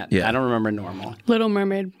at that. Yeah. I don't remember normal. Little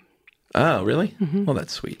Mermaid. Oh, really? Mm-hmm. Well,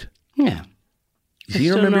 that's sweet. Yeah. Do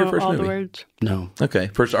you remember your first all movie? The words. No. Okay,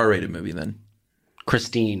 first R-rated movie then.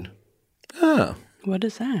 Christine. Oh. What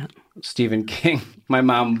is that? Stephen King. My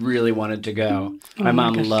mom really wanted to go. My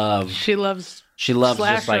mom loved. She loves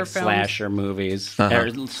just like films. slasher movies.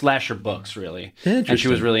 Or slasher books, really. And she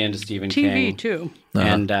was really into Stephen King. TV, too.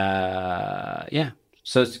 And, yeah.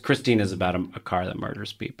 So Christine is about a car that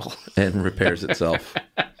murders people. And repairs itself.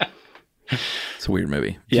 It's a weird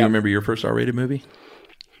movie. Do you remember your first R-rated movie?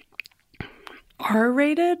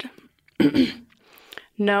 R-rated?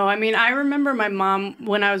 No, I mean, I remember my mom,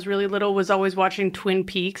 when I was really little, was always watching Twin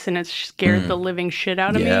Peaks, and it scared the living shit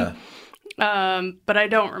out of me. But I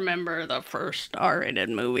don't remember the first R-rated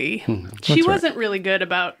movie. She wasn't really good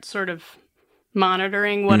about sort of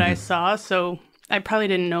monitoring what I saw, so I probably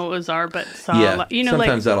didn't know it was R, but saw a lot. You know,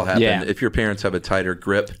 sometimes that'll happen. Yeah. If your parents have a tighter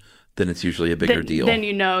grip, then it's usually a bigger deal. Then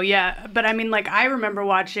you know, yeah. But I mean, like, I remember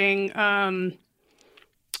watching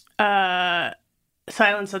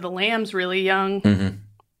Silence of the Lambs really young. Mm-hmm.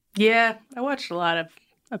 Yeah, I watched a lot of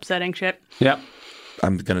upsetting shit. Yep.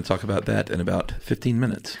 I'm going to talk about that in about 15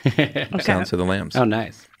 minutes. Silence of the Lambs. Oh,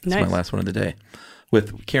 nice. That's my last one of the day.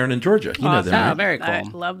 With Karen and Georgia. You know them, right? Oh, very cool. I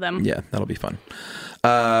love them. Yeah, that'll be fun.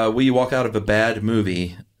 Will you walk out of a bad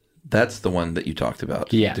movie? That's the one that you talked about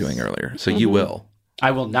doing earlier. So you will.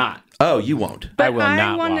 I will not. Oh, you won't. I will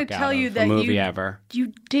not want walk to tell out you of that a movie ever.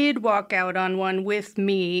 You did walk out on one with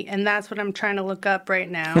me, and that's what I'm trying to look up right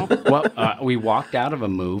now. What? We walked out of a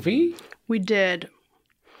movie? We did.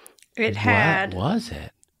 It had... What was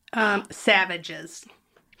it? Savages.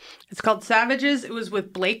 It's called Savages. It was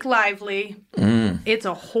with Blake Lively. It's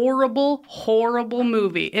a horrible, horrible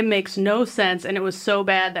movie. It makes no sense, and it was so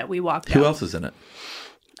bad that we walked out. Who else is in it?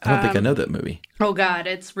 I don't think I know that movie. Oh, God,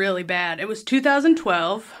 it's really bad. It was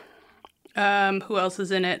 2012. Who else is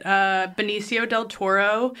in it? Benicio del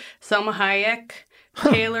Toro, Selma Hayek,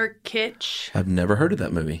 Taylor Kitsch. I've never heard of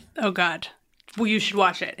that movie. Oh, God. Well, you should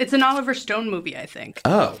watch it. It's an Oliver Stone movie, I think.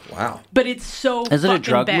 Oh, wow. But it's so Is it a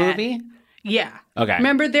drug bad. movie? Yeah. Okay.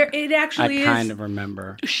 Remember there? It actually I is. kind of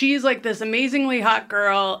remember. She's like this amazingly hot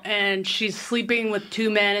girl, and she's sleeping with two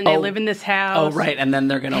men, and they live in this house. Oh, right. And then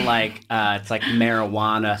they're going to like, it's like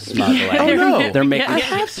marijuana smuggling. Oh, no. They're making. I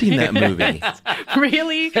have seen that movie.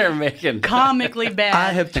 Really? They're making. Comically bad.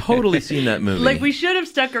 I have totally seen that movie. Like, we should have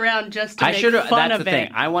stuck around just to make fun That's of the it.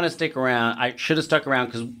 thing. I want to stick around. I should have stuck around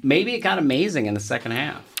because maybe it got amazing in the second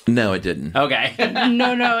half. No, it didn't. Okay.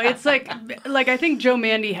 No, it's like I think Joe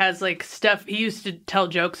Mandy has like stuff. He used to tell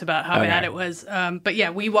jokes about how bad it was. But yeah,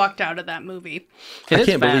 we walked out of that movie. I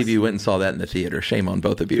can't believe you went and saw that in the theater. Shame on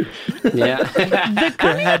both of you. Yeah. The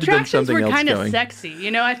coming had to been attractions something were else kind of going. sexy. You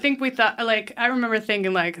know, I think we thought I remember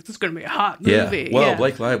thinking like, this is going to be a hot movie. Yeah. Well, yeah.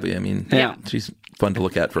 Blake Lively, I mean, she's fun to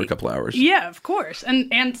look at for a couple hours. Yeah, of course.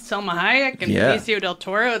 And Selma Hayek and Benicio del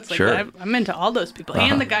Toro. It's like, Sure. I'm into all those people.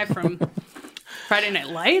 And the guy from Friday Night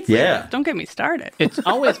Lights. Yeah. Like, don't get me started. It's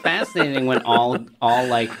always fascinating when all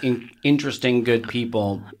like interesting, good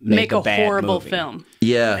people make a bad horrible movie. film.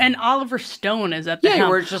 Yeah. And Oliver Stone is at the Yeah, helm.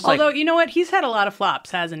 where it's just like- Although, you know what? He's had a lot of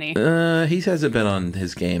flops, hasn't he? He hasn't been on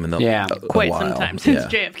his game in a Quite while. some time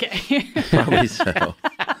since Yeah. JFK. Probably so.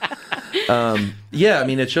 Yeah, I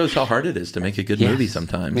mean, it shows how hard it is to make a good movie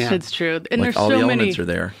sometimes. Yeah. It's true. And Like, there's all so the many. elements are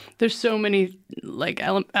there. There's so many like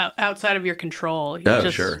outside of your control. You Oh,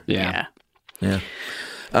 just- sure. Yeah. Yeah.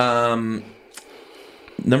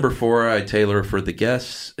 Number 4, I tailor for the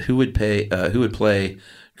guests. Who would play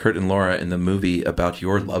Kurt and Laura in the movie about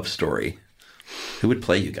your love story? Who would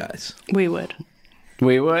play you guys? We would.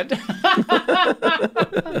 We would.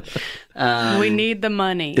 We need the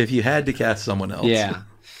money. If you had to cast someone else. Yeah.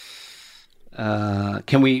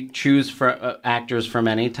 Can we choose for actors from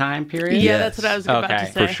any time period? Yeah, that's what I was about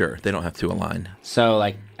to say. For sure. They don't have to align. So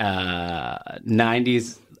like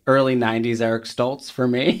 90s, early 90s Eric Stoltz for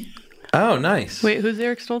me. Oh, nice. Wait, who's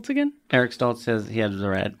Eric Stoltz again? Eric Stoltz says he had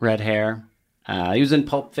the red hair. He was in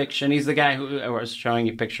Pulp Fiction. He's the guy who I was showing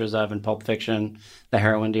you pictures of in Pulp Fiction, the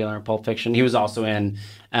heroin dealer in Pulp Fiction. He was also in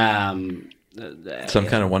Some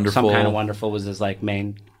Kind of Wonderful. Some Kind of Wonderful was his like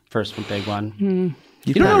main first big one.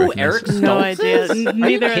 You don't know who recognize Eric this. Stoltz No idea. is? Are you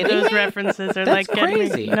Neither of kidding those me? references are That's like getting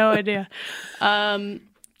crazy. me. No idea. I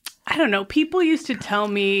don't know. People used to tell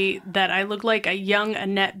me that I look like a young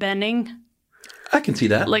Annette Bening, I can see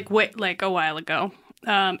that. like a while ago.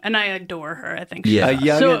 And I adore her. I think. Yeah.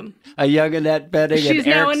 A young Annette Bening She's and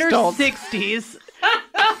now Eric in her Stoltz. 60s.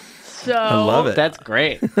 So I love it. That's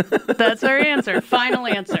great. That's our answer. Final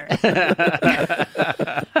answer.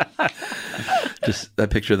 Just I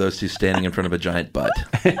picture those two standing in front of a giant butt.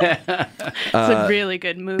 It's a really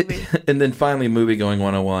good movie. And then finally, movie going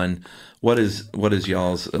 101. What is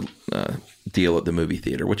y'all's deal at the movie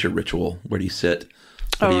theater? What's your ritual? Where do you sit?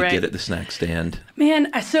 What do you right. get at the snack stand?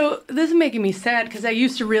 Man, so this is making me sad because I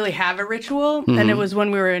used to really have a ritual, and it was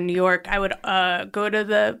when we were in New York. I would go to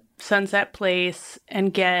the Sunset Place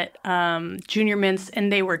and get Junior Mints,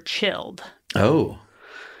 and they were chilled. Oh,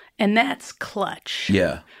 And that's clutch.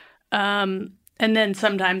 yeah. And then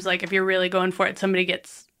sometimes, like, if you're really going for it, somebody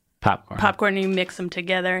gets popcorn and you mix them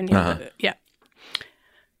together. And yeah.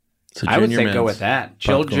 So I would Junior say go Mints, with that.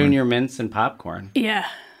 Chilled popcorn. Junior Mints and popcorn. Yeah.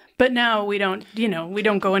 But now we don't, we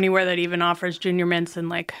don't go anywhere that even offers Junior Mints. And,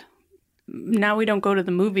 like, now we don't go to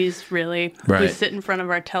the movies, really. We Right. sit in front of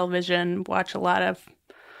our television, watch a lot of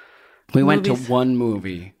We went to movies. one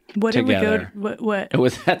movie What together. did we go? What? It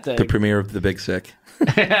was at The premiere of The Big Sick.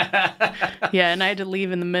 Yeah, and I had to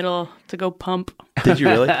leave in the middle to go pump. Did you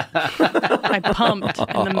really? I pumped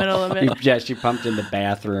in the middle of it. Yeah, she pumped in the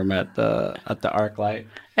bathroom at the ArcLight.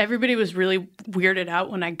 Everybody was really weirded out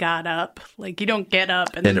when I got up. Like, you don't get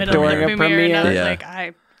up in the In a middle of premiere. a premiere. And I was Yeah. like,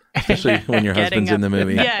 I Especially when your Getting husband's in the up.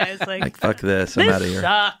 movie. Yeah, it's like, fuck this. I'm this out of here.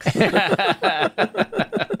 sucks.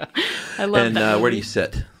 I love And that. where do movie. you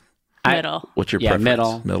sit? Middle. What's your Yeah,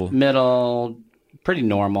 preference? middle, pretty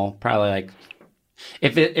normal. Probably like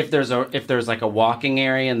if there's like a walking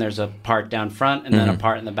area and there's a part down front and then a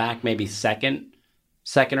part in the back, maybe second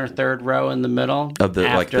or third row in the middle Of the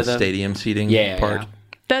like after the stadium seating Yeah, part? yeah.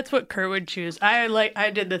 That's what Kurt would choose.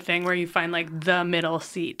 I did the thing where you find like the middle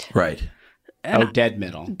seat. Right. Dead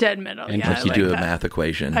middle. Dead middle. And Yeah, Like I you like do a that. math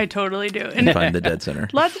equation. I totally do. and find the dead center.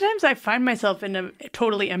 Lots of times I find myself in a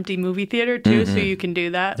totally empty movie theater too, so you can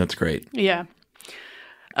do that. That's great. Yeah.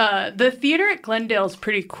 The theater at Glendale is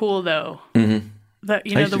pretty cool though. Mm-hmm. The,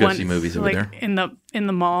 you I know, used the to go one see movies over like there. in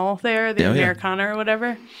the mall there, the Oh, yeah. Americana or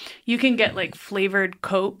whatever. You can get like flavored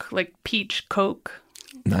Coke, like peach Coke.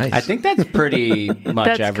 Nice. I think that's pretty much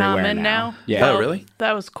That's everywhere common now. Yeah. Oh, really?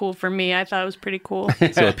 That was cool for me. I thought it was pretty cool.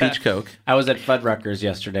 So a peach Coke. I was at Fuddruckers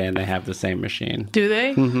yesterday and they have the same machine. Do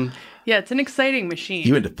they? Mm-hmm. Yeah, it's an exciting machine.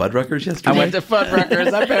 You went to Fuddruckers yesterday? I went to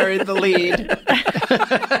Fuddruckers. I buried the lead.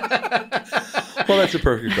 Well, that's a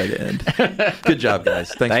perfect way to end. Good job,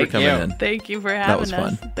 guys. Thanks for coming in. Thank you for having us. That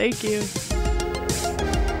was fun. Thank you.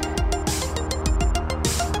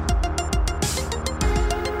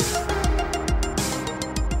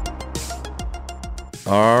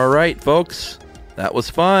 All right, folks. That was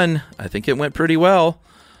fun. I think it went pretty well.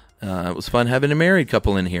 It was fun having a married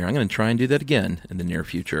couple in here. I'm going to try and do that again in the near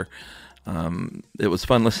future. It was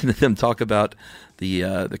fun listening to them talk about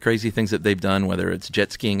the crazy things that they've done, whether it's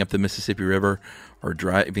jet skiing up the Mississippi River or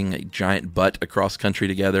driving a giant butt across country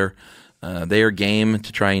together. They are game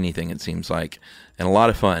to try anything, it seems like, and a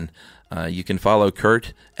lot of fun. You can follow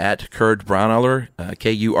Kurt at Kurt Braunohler,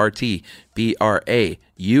 KurtBraunohler.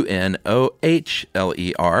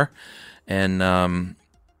 And,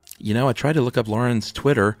 I tried to look up Lauren's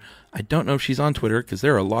Twitter. I don't know if she's on Twitter because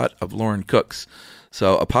there are a lot of Lauren Cooks.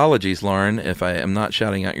 So apologies, Lauren, if I am not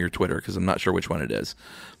shouting out your Twitter because I'm not sure which one it is.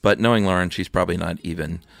 But knowing Lauren, she's probably not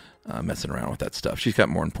even messing around with that stuff. She's got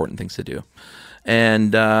more important things to do.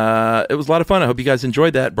 And it was a lot of fun. I hope you guys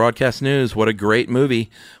enjoyed that. Broadcast News, what a great movie.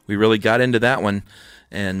 We really got into that one.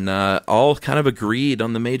 And all kind of agreed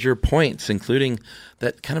on the major points, including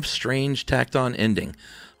that kind of strange tacked-on ending,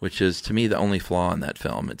 which is, to me, the only flaw in that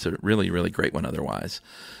film. It's a really, really great one otherwise.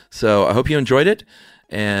 So I hope you enjoyed it.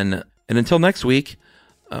 And until next week,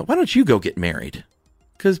 why don't you go get married?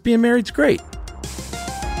 Because being married's great.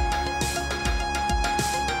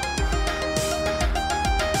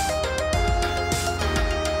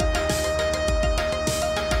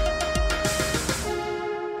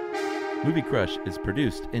 Movie Crush is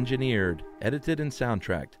produced, engineered, edited, and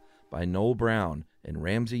soundtracked by Noel Brown and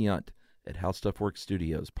Ramsey Yunt at How Stuff Works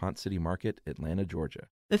Studios, Ponce City Market, Atlanta, Georgia.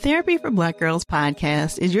 The Therapy for Black Girls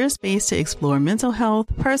podcast is your space to explore mental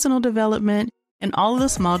health, personal development, and all of the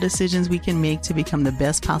small decisions we can make to become the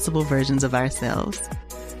best possible versions of ourselves.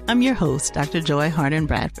 I'm your host, Dr. Joy Harden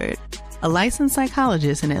Bradford, a licensed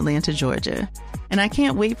psychologist in Atlanta, Georgia, and I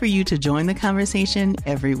can't wait for you to join the conversation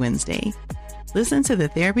every Wednesday. Listen to the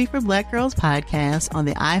Therapy for Black Girls podcast on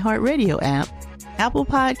the iHeartRadio app, Apple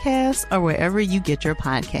Podcasts, or wherever you get your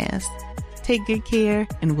podcasts. Take good care,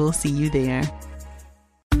 and we'll see you there.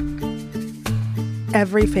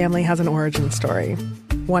 Every family has an origin story,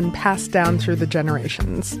 one passed down through the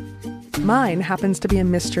generations. Mine happens to be a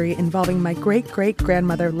mystery involving my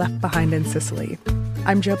great-great-grandmother left behind in Sicily.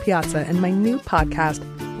 I'm Jo Piazza, and my new podcast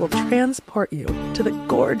will transport you to the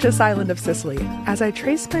gorgeous island of Sicily as I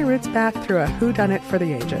trace my roots back through a whodunit for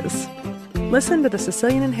the ages. Listen to The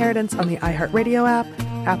Sicilian Inheritance on the iHeartRadio app,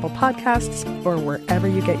 Apple Podcasts, or wherever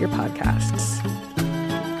you get your podcasts.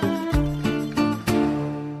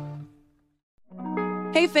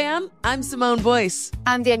 Hey fam, I'm Simone Boyce.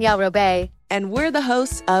 I'm Danielle Robay. And we're the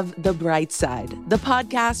hosts of The Bright Side, the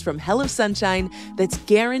podcast from Hello Sunshine that's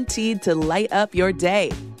guaranteed to light up your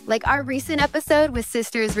day. Like our recent episode with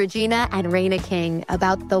sisters Regina and Raina King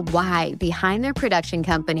about the why behind their production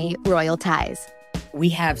company, Royal Ties. We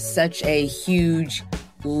have such a huge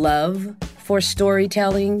love for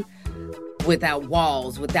storytelling without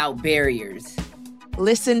walls, without barriers.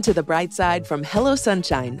 Listen to The Bright Side from Hello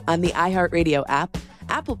Sunshine on the iHeartRadio app,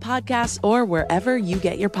 Apple Podcasts, or wherever you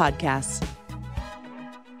get your podcasts.